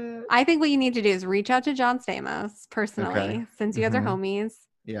shit. I think what you need to do is reach out to John Stamos personally, Okay. since you guys are Mhm. homies,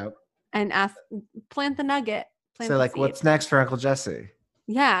 Yep. and plant the nugget. Plant So the like seed. what's next for Uncle Jesse?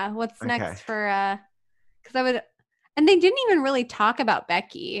 Yeah, what's Okay. next for because I would, and they didn't even really talk about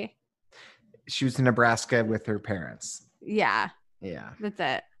Becky. She was in Nebraska with her parents. Yeah, Yeah. that's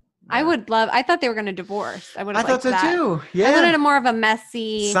it. Yeah. I thought they were going to divorce. I would I have thought liked so that. too. I wanted Yeah. a more of a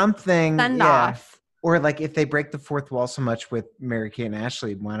messy Something. send Yeah. off. Or like if they break the fourth wall so much with Mary Kate and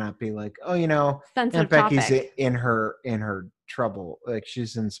Ashley, why not be like, oh, Aunt Sensitive Becky's topic. in her trouble. Like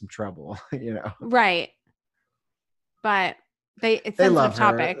she's in some trouble, Right. But it's They sensitive love her.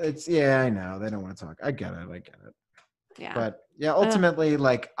 topic. It's I know. They don't want to talk. I get it. Yeah. But yeah, ultimately,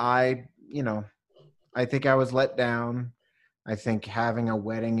 like I think I was let down. I think having a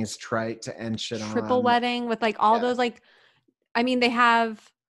wedding is trite to end shit on. Triple wedding with like all Yeah. those like, I mean, they have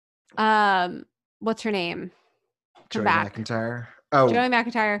what's her name? Come Joey back. McIntyre. Oh, Joey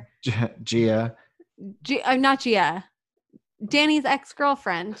McIntyre. Gia. Not Gia. Danny's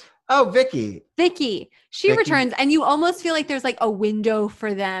ex-girlfriend. Oh, Vicky. Vicky. She Vicky. returns, and you almost feel like there's like a window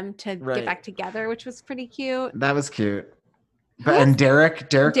for them to Right. get back together, which was pretty cute. That was cute. And Derek was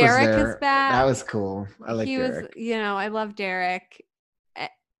Derek there. is back. That was cool. I like He Derek. was, I love Derek.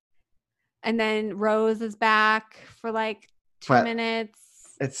 And then Rose is back for like 2 But minutes.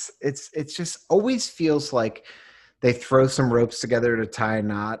 It's just always feels like they throw some ropes together to tie a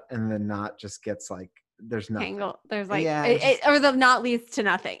knot, and the knot just gets like there's nothing. Tangle. There's like, Yeah, or the knot leads to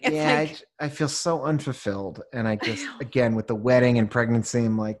nothing. It's like, I feel so unfulfilled, and I just know. again with the wedding and pregnancy,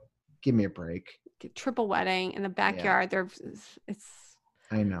 I'm like, give me a break. triple wedding in the backyard. It's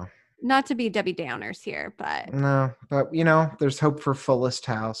I know. not to be Debbie Downers here, but No, but there's hope for Fullest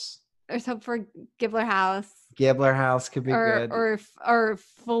House. there's hope for Gibbler House. Gibbler House could be good. Or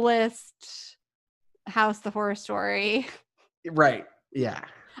Fullest House, the horror story. Right. Yeah.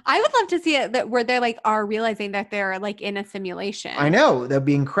 I would love to see it where they like are realizing that they're like in a simulation. I know. That'd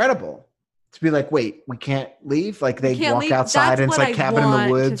be incredible. To be like, wait, we can't leave? Like they can't walk leave? outside That's and it's what like I Cabin in the want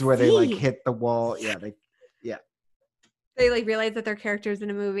to Woods where they like see. hit the wall. Yeah. They like realize that they're characters in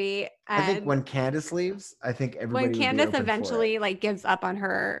a movie. And I think when Candace leaves, I think everybody when would be Candace open for it. eventually like gives up on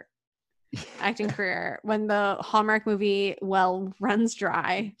her acting career, when the Hallmark movie runs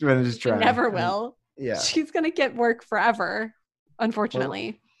dry, When it's she dry. never will. Yeah. She's gonna get work forever,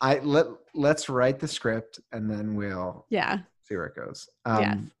 unfortunately. Let's write the script and then we'll Yeah. see where it goes.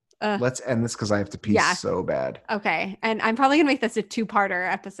 Yes. let's end this because I have to pee Yeah. so bad. Okay. And I'm probably going to make this a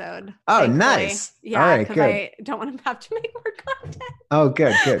 2-parter episode. Oh, thankfully. nice. Yeah. All right, Because good. I don't want to have to make more content. Oh,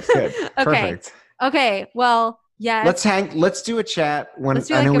 good. Okay. Perfect. Okay. Well, yes. Let's do a chat when Let's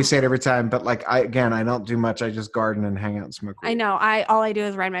do I like know a- we say it every time, but like I don't do much. I just garden and hang out and smoke weed. I know. All I do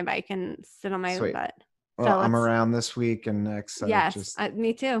is ride my bike and sit on my Sweet. butt. Well, I'm let's- around this week and next. So Yes.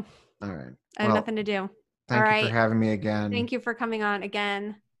 Me too. all right. I have Well, nothing to do. Thank all you right. for having me again. Thank you for coming on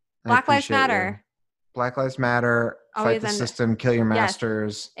again. I Black Lives appreciate you. Matter. Black Lives Matter. Always Fight the end it. system. Kill your Yes.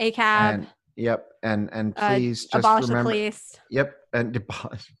 masters. ACAB. And yep. And please just abolish remember. the police. Yep. And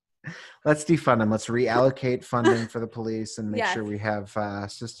abolish. Let's defund them. Let's reallocate funding for the police and make Yes. sure we have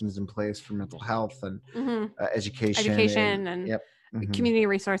systems in place for mental health and Hmm. education. and yep. mhm, community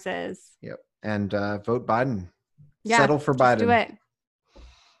resources. Yep. And vote Biden. Yeah, Settle for Just Biden. do it.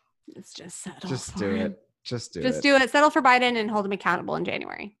 Let's just settle. Just for do him. it. Just do Just it. do it. Settle for Biden and hold him accountable in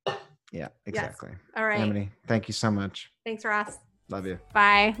January. Yeah, exactly. All right. Amity, thank you so much. Thanks, Ross. Love you.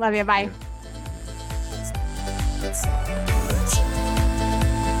 Bye. Love you. Bye. Yeah.